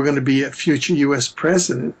 that they were going to be a future U.S.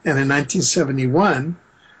 president. And in 1971,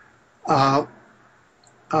 Barack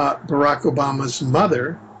Obama's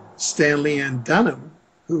mother, Stanley Ann Dunham,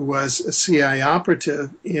 who was a CIA operative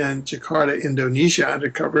in Jakarta, Indonesia, under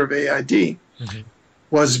cover of AID,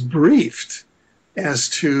 was briefed as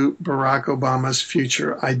to Barack Obama's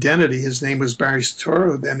future identity. His name was Barry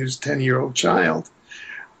Soetoro, then he was a 10-year-old child,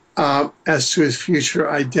 as to his future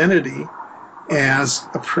identity as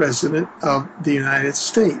a president of the United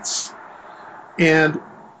States. And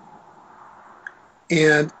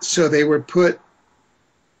so they were put,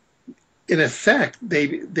 in effect,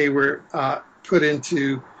 they were put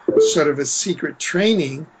into sort of a secret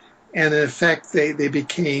training, and in effect, they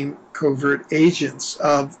became covert agents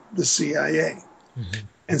of the CIA.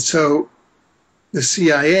 And so the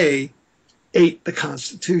CIA ate the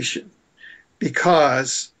Constitution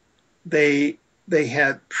because they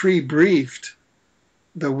had pre-briefed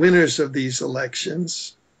the winners of these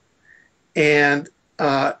elections and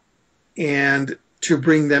to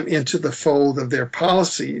bring them into the fold of their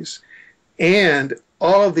policies. And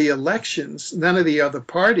all of the elections, none of the other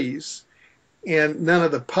parties and none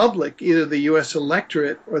of the public, either the U.S.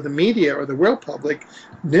 electorate or the media or the world public,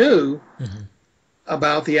 knew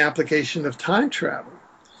about the application of time travel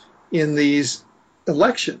in these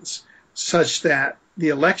elections, such that the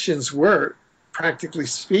elections were, practically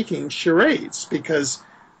speaking, charades, because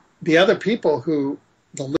the other people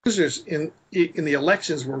the losers in the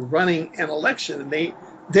elections, were running an election, and they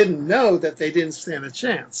didn't know that they didn't stand a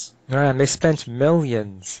chance. And they spent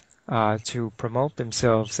millions to promote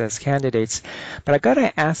themselves as candidates. But I got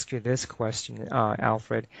to ask you this question,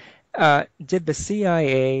 Alfred. Did the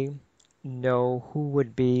CIA know who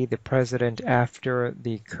would be the president after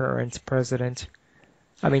the current president?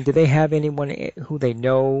 I mean, do they have anyone who they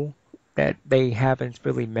know that they haven't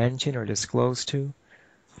really mentioned or disclosed to?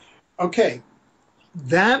 Okay,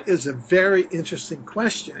 that is a very interesting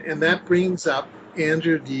question, and that brings up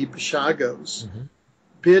Andrew D. Basiago's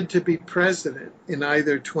bid to be president in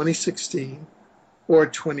either 2016 or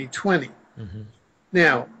 2020.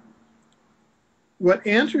 Now, what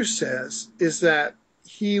Andrew says is that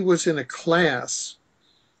he was in a class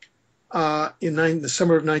in the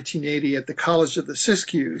summer of 1980 at the College of the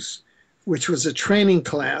Siskiyous, which was a training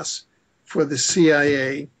class for the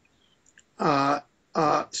CIA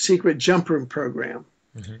secret jump room program.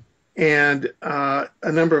 And a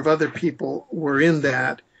number of other people were in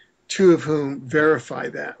that, two of whom verify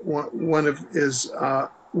that. One is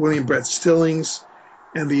William Brett Stillings,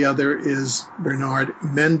 and the other is Bernard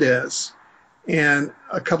Mendez. And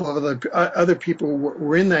a couple of other people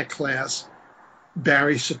were in that class.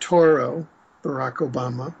 Barry Soetoro, Barack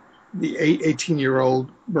Obama, the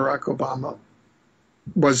 18-year-old Barack Obama,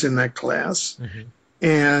 was in that class.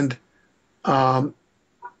 And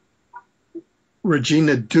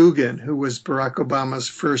Regina Dugan, who was Barack Obama's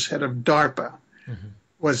first head of DARPA,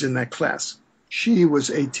 was in that class. She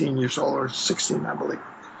was 18 years old, or 16, I believe.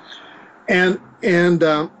 And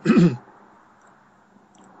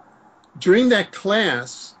during that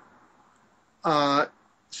class,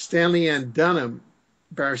 Stanley Ann Dunham,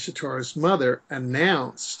 Barry Soetoro's mother,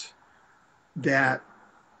 announced that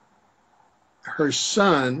her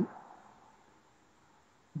son,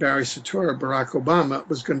 Barry Soetoro, Barack Obama,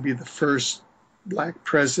 was going to be the first Black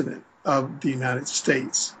president of the United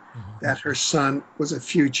States, that her son was a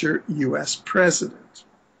future U.S. president.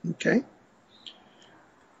 Okay?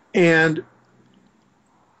 And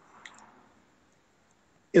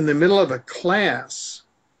in the middle of a class,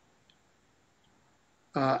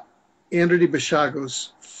 Andrew D.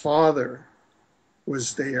 Basiago's father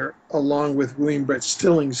was there, along with William Brett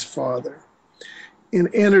Stillings' father.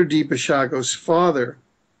 And Andrew D. Basiago's father,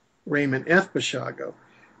 Raymond F. Basiago,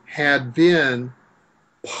 had been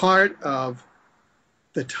part of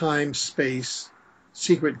the time-space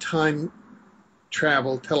secret time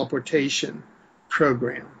travel teleportation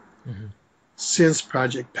program since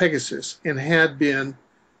Project Pegasus, and had been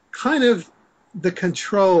kind of the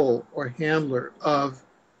control or handler of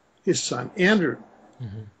his son Andrew,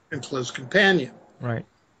 and close companion. Right.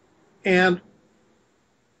 And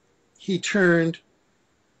he turned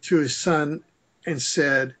to his son and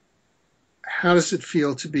said, "How does it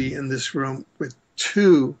feel to be in this room with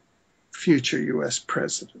two future U.S.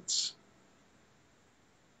 presidents?"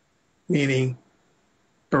 Meaning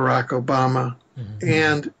Barack Obama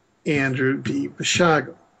and Andrew D.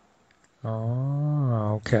 Basiago.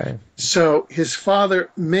 Oh, okay. So his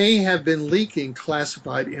father may have been leaking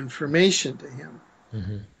classified information to him.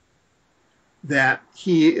 that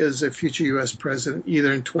he is a future U.S. president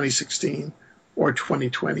either in 2016 or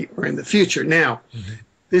 2020 or in the future. Now,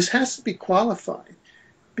 this has to be qualified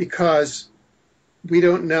because we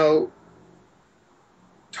don't know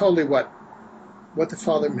totally what the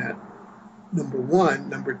father meant, number one.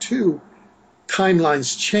 Number two,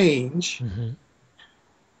 timelines change.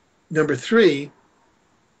 Number three,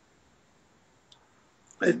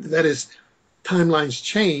 that is, timelines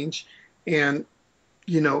change, and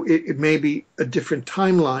it may be a different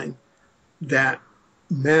timeline that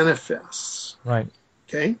manifests. Right.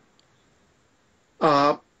 Okay.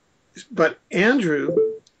 But Andrew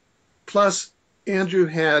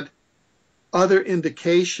had other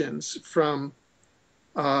indications from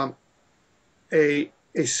a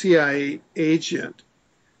CIA agent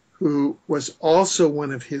who was also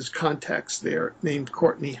one of his contacts there, named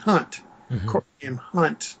Courtney Hunt, Courtney M.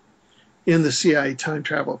 Hunt, in the CIA time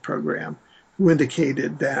travel program, who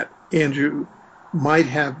indicated that Andrew might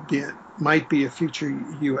be a future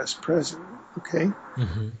U.S. president. Okay.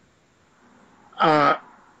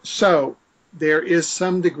 So there is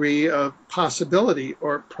some degree of possibility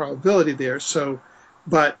or probability there.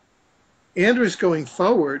 But Andrew's going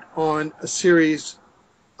forward on a series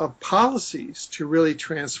of policies to really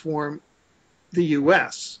transform the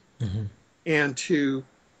U.S. and to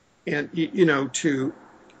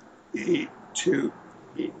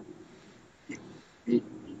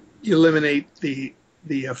eliminate the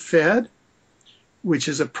Fed, which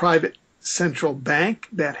is a private central bank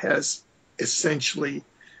that has essentially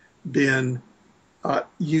been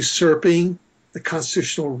usurping the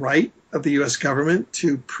constitutional right of the U.S. government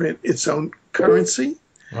to print its own currency,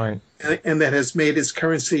 right, and that has made its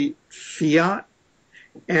currency fiat,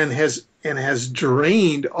 and has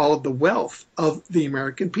drained all of the wealth of the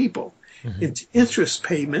American people into interest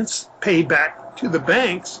payments paid back to the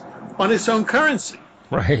banks on its own currency.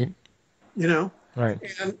 Right. Right.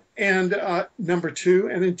 And number two,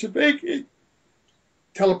 and then to make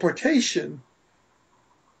teleportation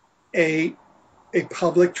a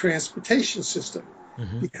public transportation system,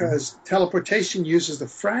 because teleportation uses a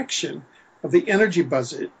fraction of the energy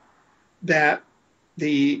budget that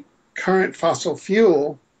the current fossil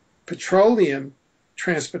fuel petroleum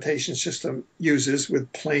transportation system uses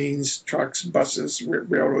with planes, trucks, buses,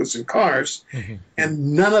 railroads, and cars,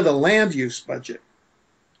 and none of the land use budget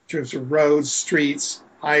in terms of roads, streets,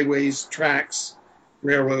 highways, tracks,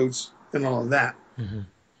 railroads, and all of that. And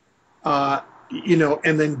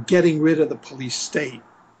then getting rid of the police state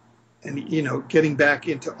and, getting back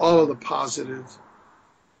into all of the positive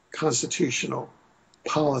constitutional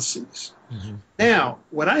policies. Now,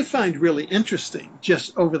 what I find really interesting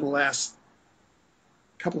just over the last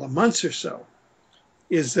couple of months or so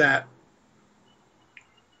is that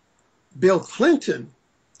Bill Clinton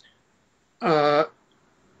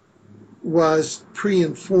was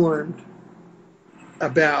pre-informed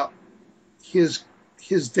about his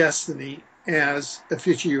destiny as a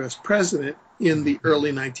future U.S. president in the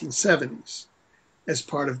early 1970s as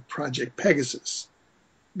part of Project Pegasus.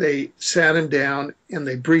 They sat him down and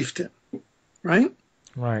they briefed him, right?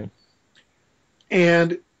 Right.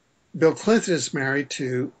 And Bill Clinton is married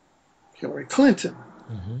to Hillary Clinton.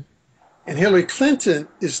 And Hillary Clinton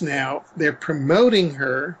they're promoting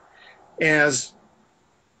her as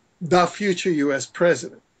the future U.S.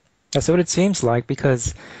 president. That's what it seems like,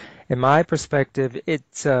 because in my perspective,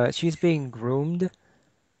 it's she's being groomed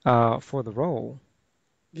for the role.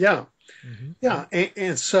 Yeah. Yeah.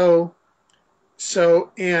 And so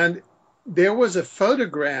there was a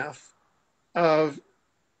photograph of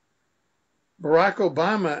Barack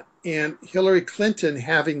Obama and Hillary Clinton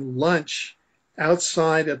having lunch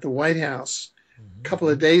outside at the White House a couple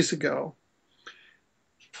of days ago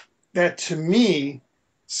that to me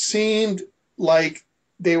seemed like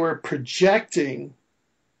they were projecting,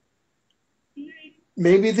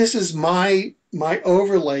 maybe this is my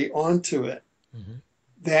overlay onto it,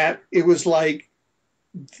 that it was like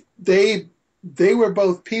they were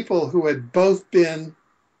both people who had both been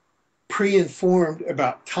pre-informed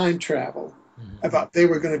about time travel, about they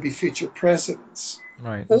were going to be future presidents.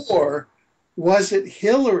 Right. Or was it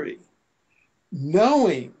Hillary,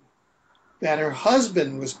 knowing that her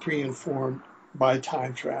husband was pre-informed by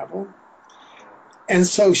time travel, and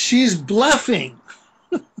so she's bluffing?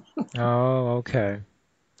 Oh, okay.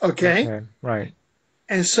 Okay. Right.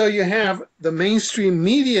 And so you have the mainstream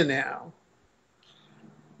media now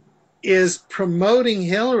is promoting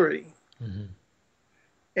Hillary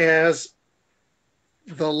as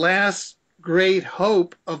the last great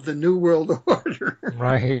hope of the New World Order.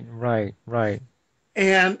 Right.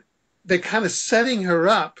 And they're kind of setting her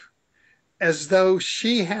up as though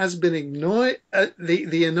she has been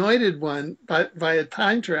the anointed one by via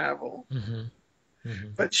time travel.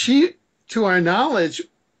 But she, to our knowledge,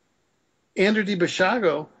 Andrew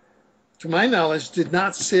DiBasciago, to my knowledge, did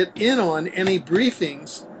not sit in on any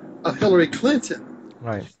briefings of Hillary Clinton.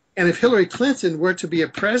 Right. And if Hillary Clinton were to be a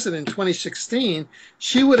president in 2016,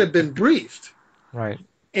 she would have been briefed. Right.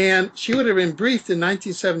 And she would have been briefed in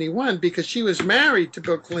 1971 because she was married to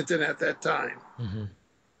Bill Clinton at that time.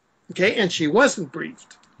 Okay, and she wasn't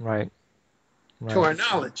briefed. Right. To our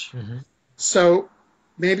knowledge. So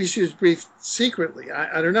maybe she was briefed secretly.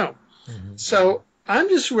 I don't know. So I'm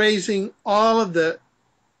just raising all of the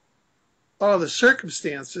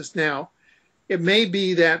circumstances. Now, it may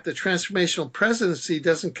be that the transformational presidency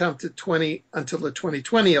doesn't come to until the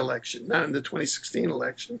 2020 election, not in the 2016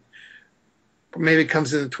 election. Or maybe it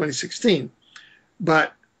comes in 2016.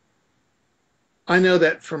 But I know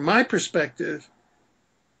that from my perspective,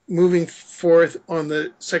 moving forth on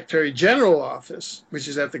the Secretary General office, which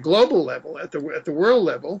is at the global level, at the world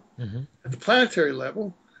level, at the planetary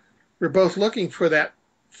level, we're both looking for that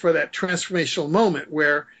transformational moment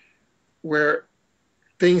where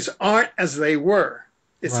things aren't as they were.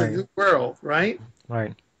 It's a new world, right?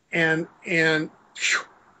 Right. And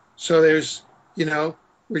so there's,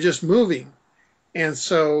 we're just moving. And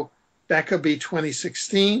so that could be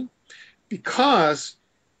 2016, because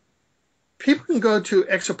people can go to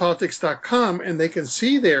exopolitics.com and they can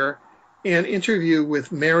see there an interview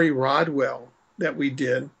with Mary Rodwell that we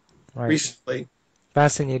did recently.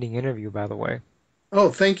 Fascinating interview, by the way. Oh,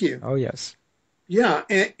 thank you. Oh, yes. Yeah,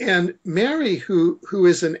 and Mary, who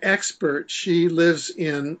is an expert, she lives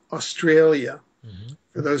in Australia,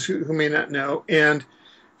 for those who may not know, and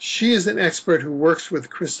she is an expert who works with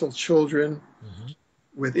crystal children,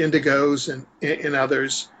 with indigos and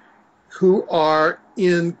others who are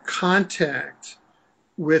in contact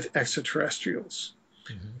with extraterrestrials.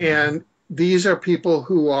 And these are people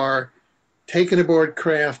who are taken aboard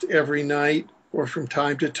craft every night or from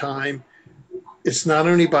time to time. It's not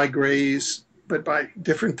only by grays, but by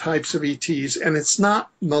different types of ETs. And it's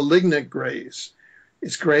not malignant grays.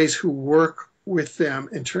 It's grays who work with them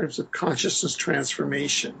in terms of consciousness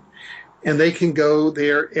transformation. And they can go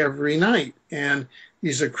there every night. And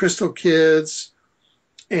these are crystal kids.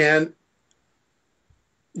 And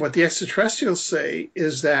what the extraterrestrials say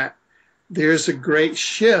is that there's a great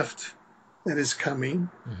shift that is coming.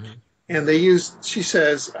 And she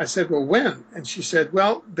says, I said, well, when? And she said,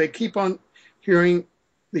 well, they keep on hearing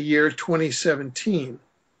the year 2017.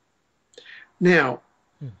 Now,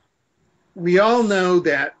 we all know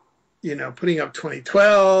that, putting up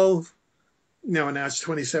 2012, now it's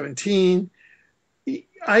 2017,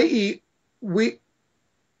 i.e.,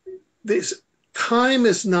 this time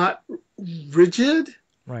is not rigid.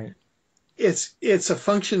 Right. It's a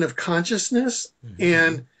function of consciousness,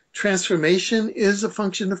 and transformation is a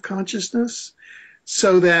function of consciousness.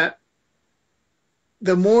 So that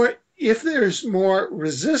if there's more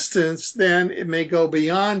resistance, then it may go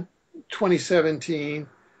beyond 2017.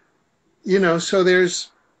 So there's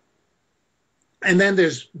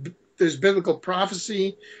biblical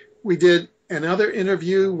prophecy. We did another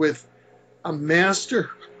interview with a master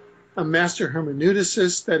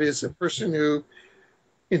hermeneuticist, that is a person who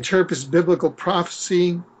interprets biblical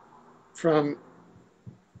prophecy from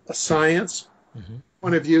a science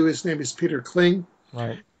point of view. His name is Peter Kling.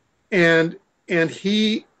 Right. And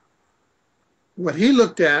what he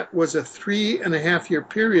looked at was a 3.5-year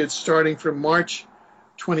period starting from March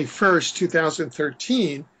 21st,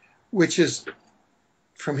 2013, which is,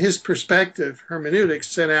 from his perspective, hermeneutics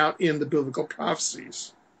set out in the biblical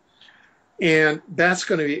prophecies. And that's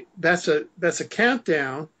a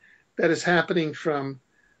countdown that is happening from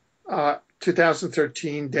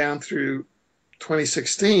 2013 down through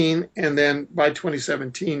 2016, and then by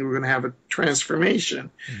 2017 we're going to have a transformation,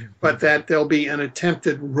 but that there'll be an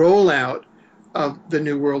attempted rollout of the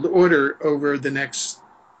New World Order over the next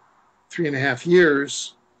 3.5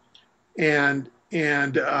 years, and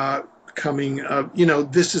coming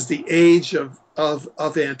this is the age of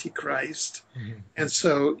Antichrist, and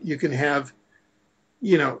so you can have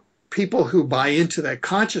people who buy into that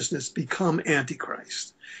consciousness become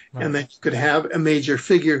Antichrist. Right. And then you could have a major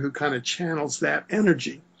figure who kind of channels that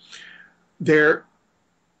energy. There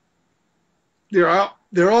are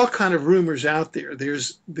all kind of rumors out there.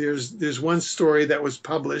 There's one story that was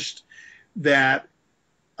published that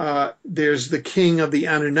there's the king of the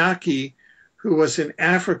Anunnaki who was in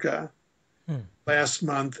Africa last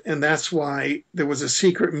month, and that's why there was a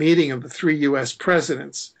secret meeting of the 3 U.S.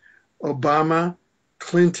 presidents. Obama,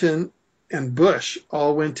 Clinton, and Bush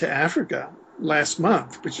all went to Africa last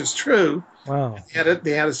month, which is true. Wow.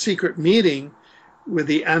 They had a secret meeting with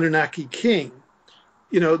the Anunnaki king.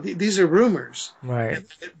 You know, these are rumors. Right. And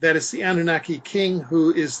that it's the Anunnaki king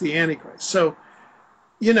who is the Antichrist. So,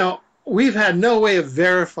 you know, we've had no way of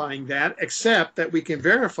verifying that, except that we can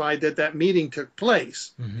verify that that meeting took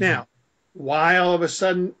place. Mm-hmm. Now, why all of a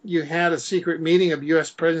sudden you had a secret meeting of U.S.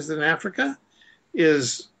 presidents in Africa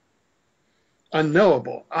is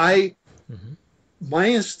unknowable. Mm-hmm. My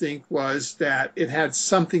instinct was that it had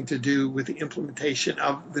something to do with the implementation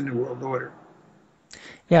of the New World Order.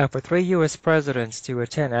 Yeah, for 3 U.S. presidents to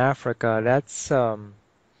attend Africa, that's out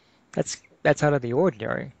of the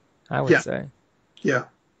ordinary, I would Yeah, say. yeah.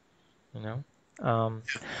 You know.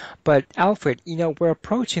 But Alfred, you know, we're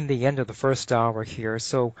approaching the end of the first hour here,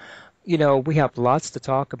 so you know we have lots to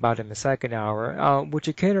talk about in the second hour. Would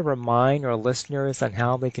you care to remind our listeners on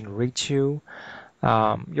how they can reach you?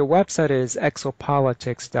 Your website is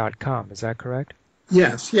exopolitics.com, is that correct?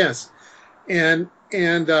 Yes, yes. And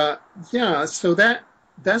yeah, so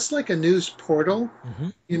that's like a news portal Mm-hmm.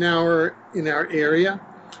 in our area,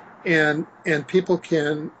 and people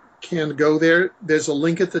can go there. There's a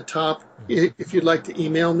link at the top. If you'd like to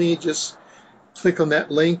email me, just click on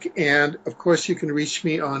that link. And of course, you can reach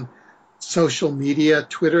me on social media,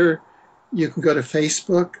 Twitter. You can go to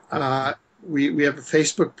Facebook. We have a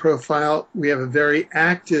Facebook profile. We have a very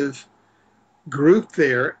active group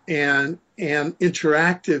there, and an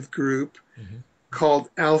interactive group Mm-hmm. called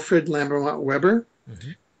Alfred Weber.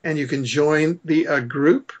 Mm-hmm. And you can join the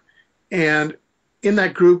group. And in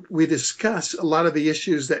that group, we discuss a lot of the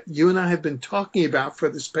issues that you and I have been talking about for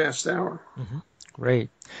this past hour. Mm-hmm. Great.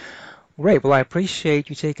 Great. Well, I appreciate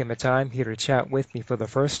you taking the time here to chat with me for the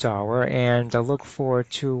first hour, and I look forward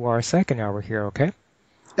to our second hour here, okay?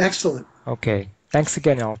 Excellent. Okay. Thanks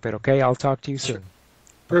again, Alfred, okay? I'll talk to you soon. Okay.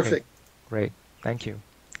 Perfect. Great. Thank you.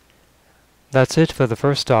 That's it for the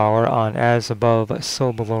first hour on As Above,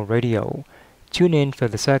 So Below Radio. Tune in for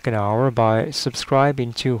the second hour by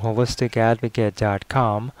subscribing to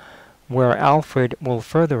holisticadvocate.com, where Alfred will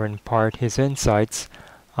further impart his insights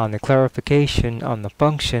on the clarification on the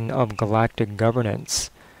function of galactic governance,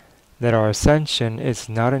 that our ascension is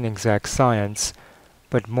not an exact science,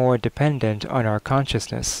 but more dependent on our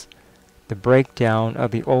consciousness, the breakdown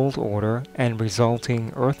of the old order and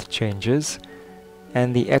resulting earth changes,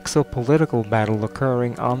 and the exopolitical battle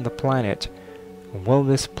occurring on the planet. Will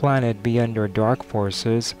this planet be under dark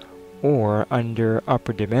forces or under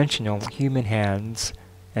upper dimensional human hands,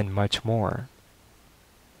 and much more.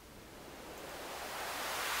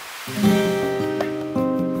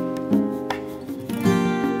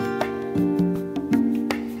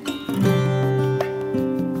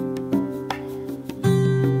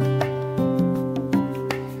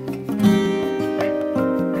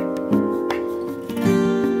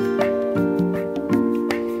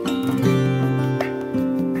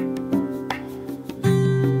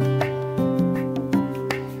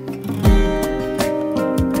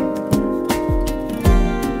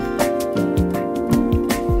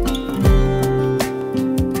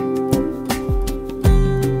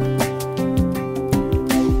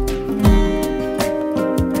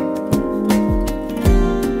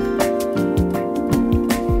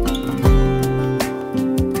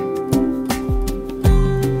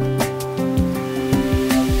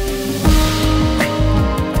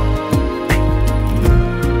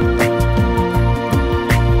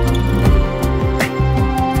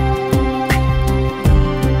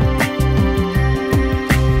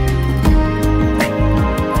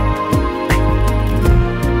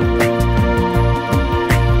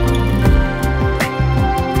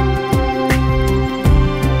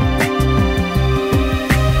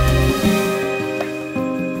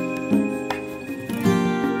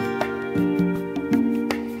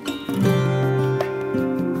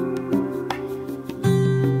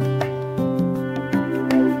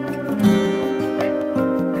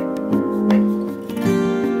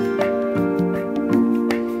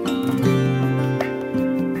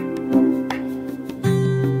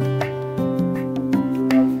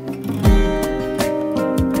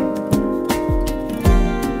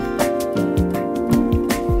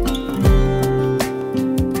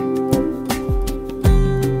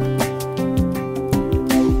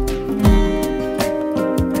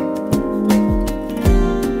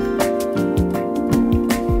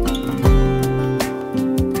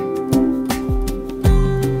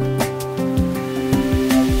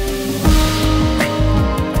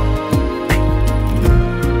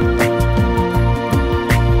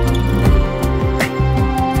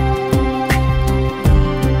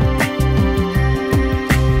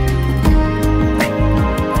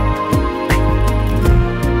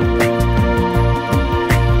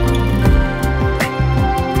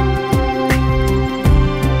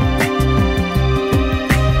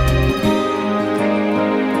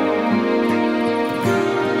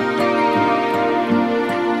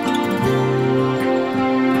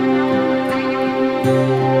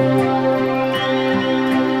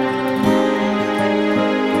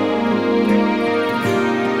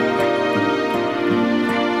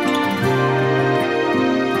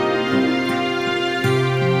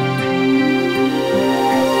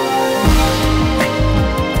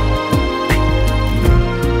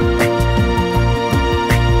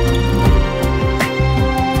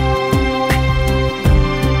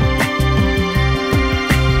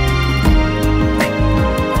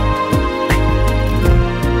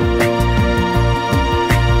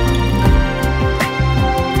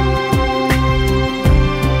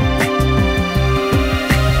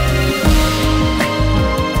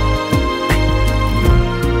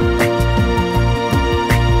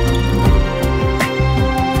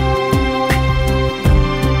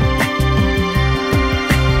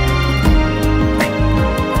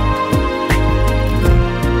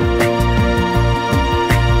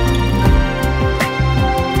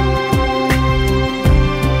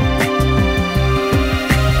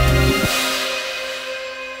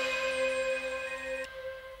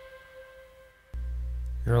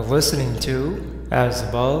 You're listening to As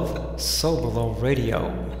Above, So Below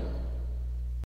Radio.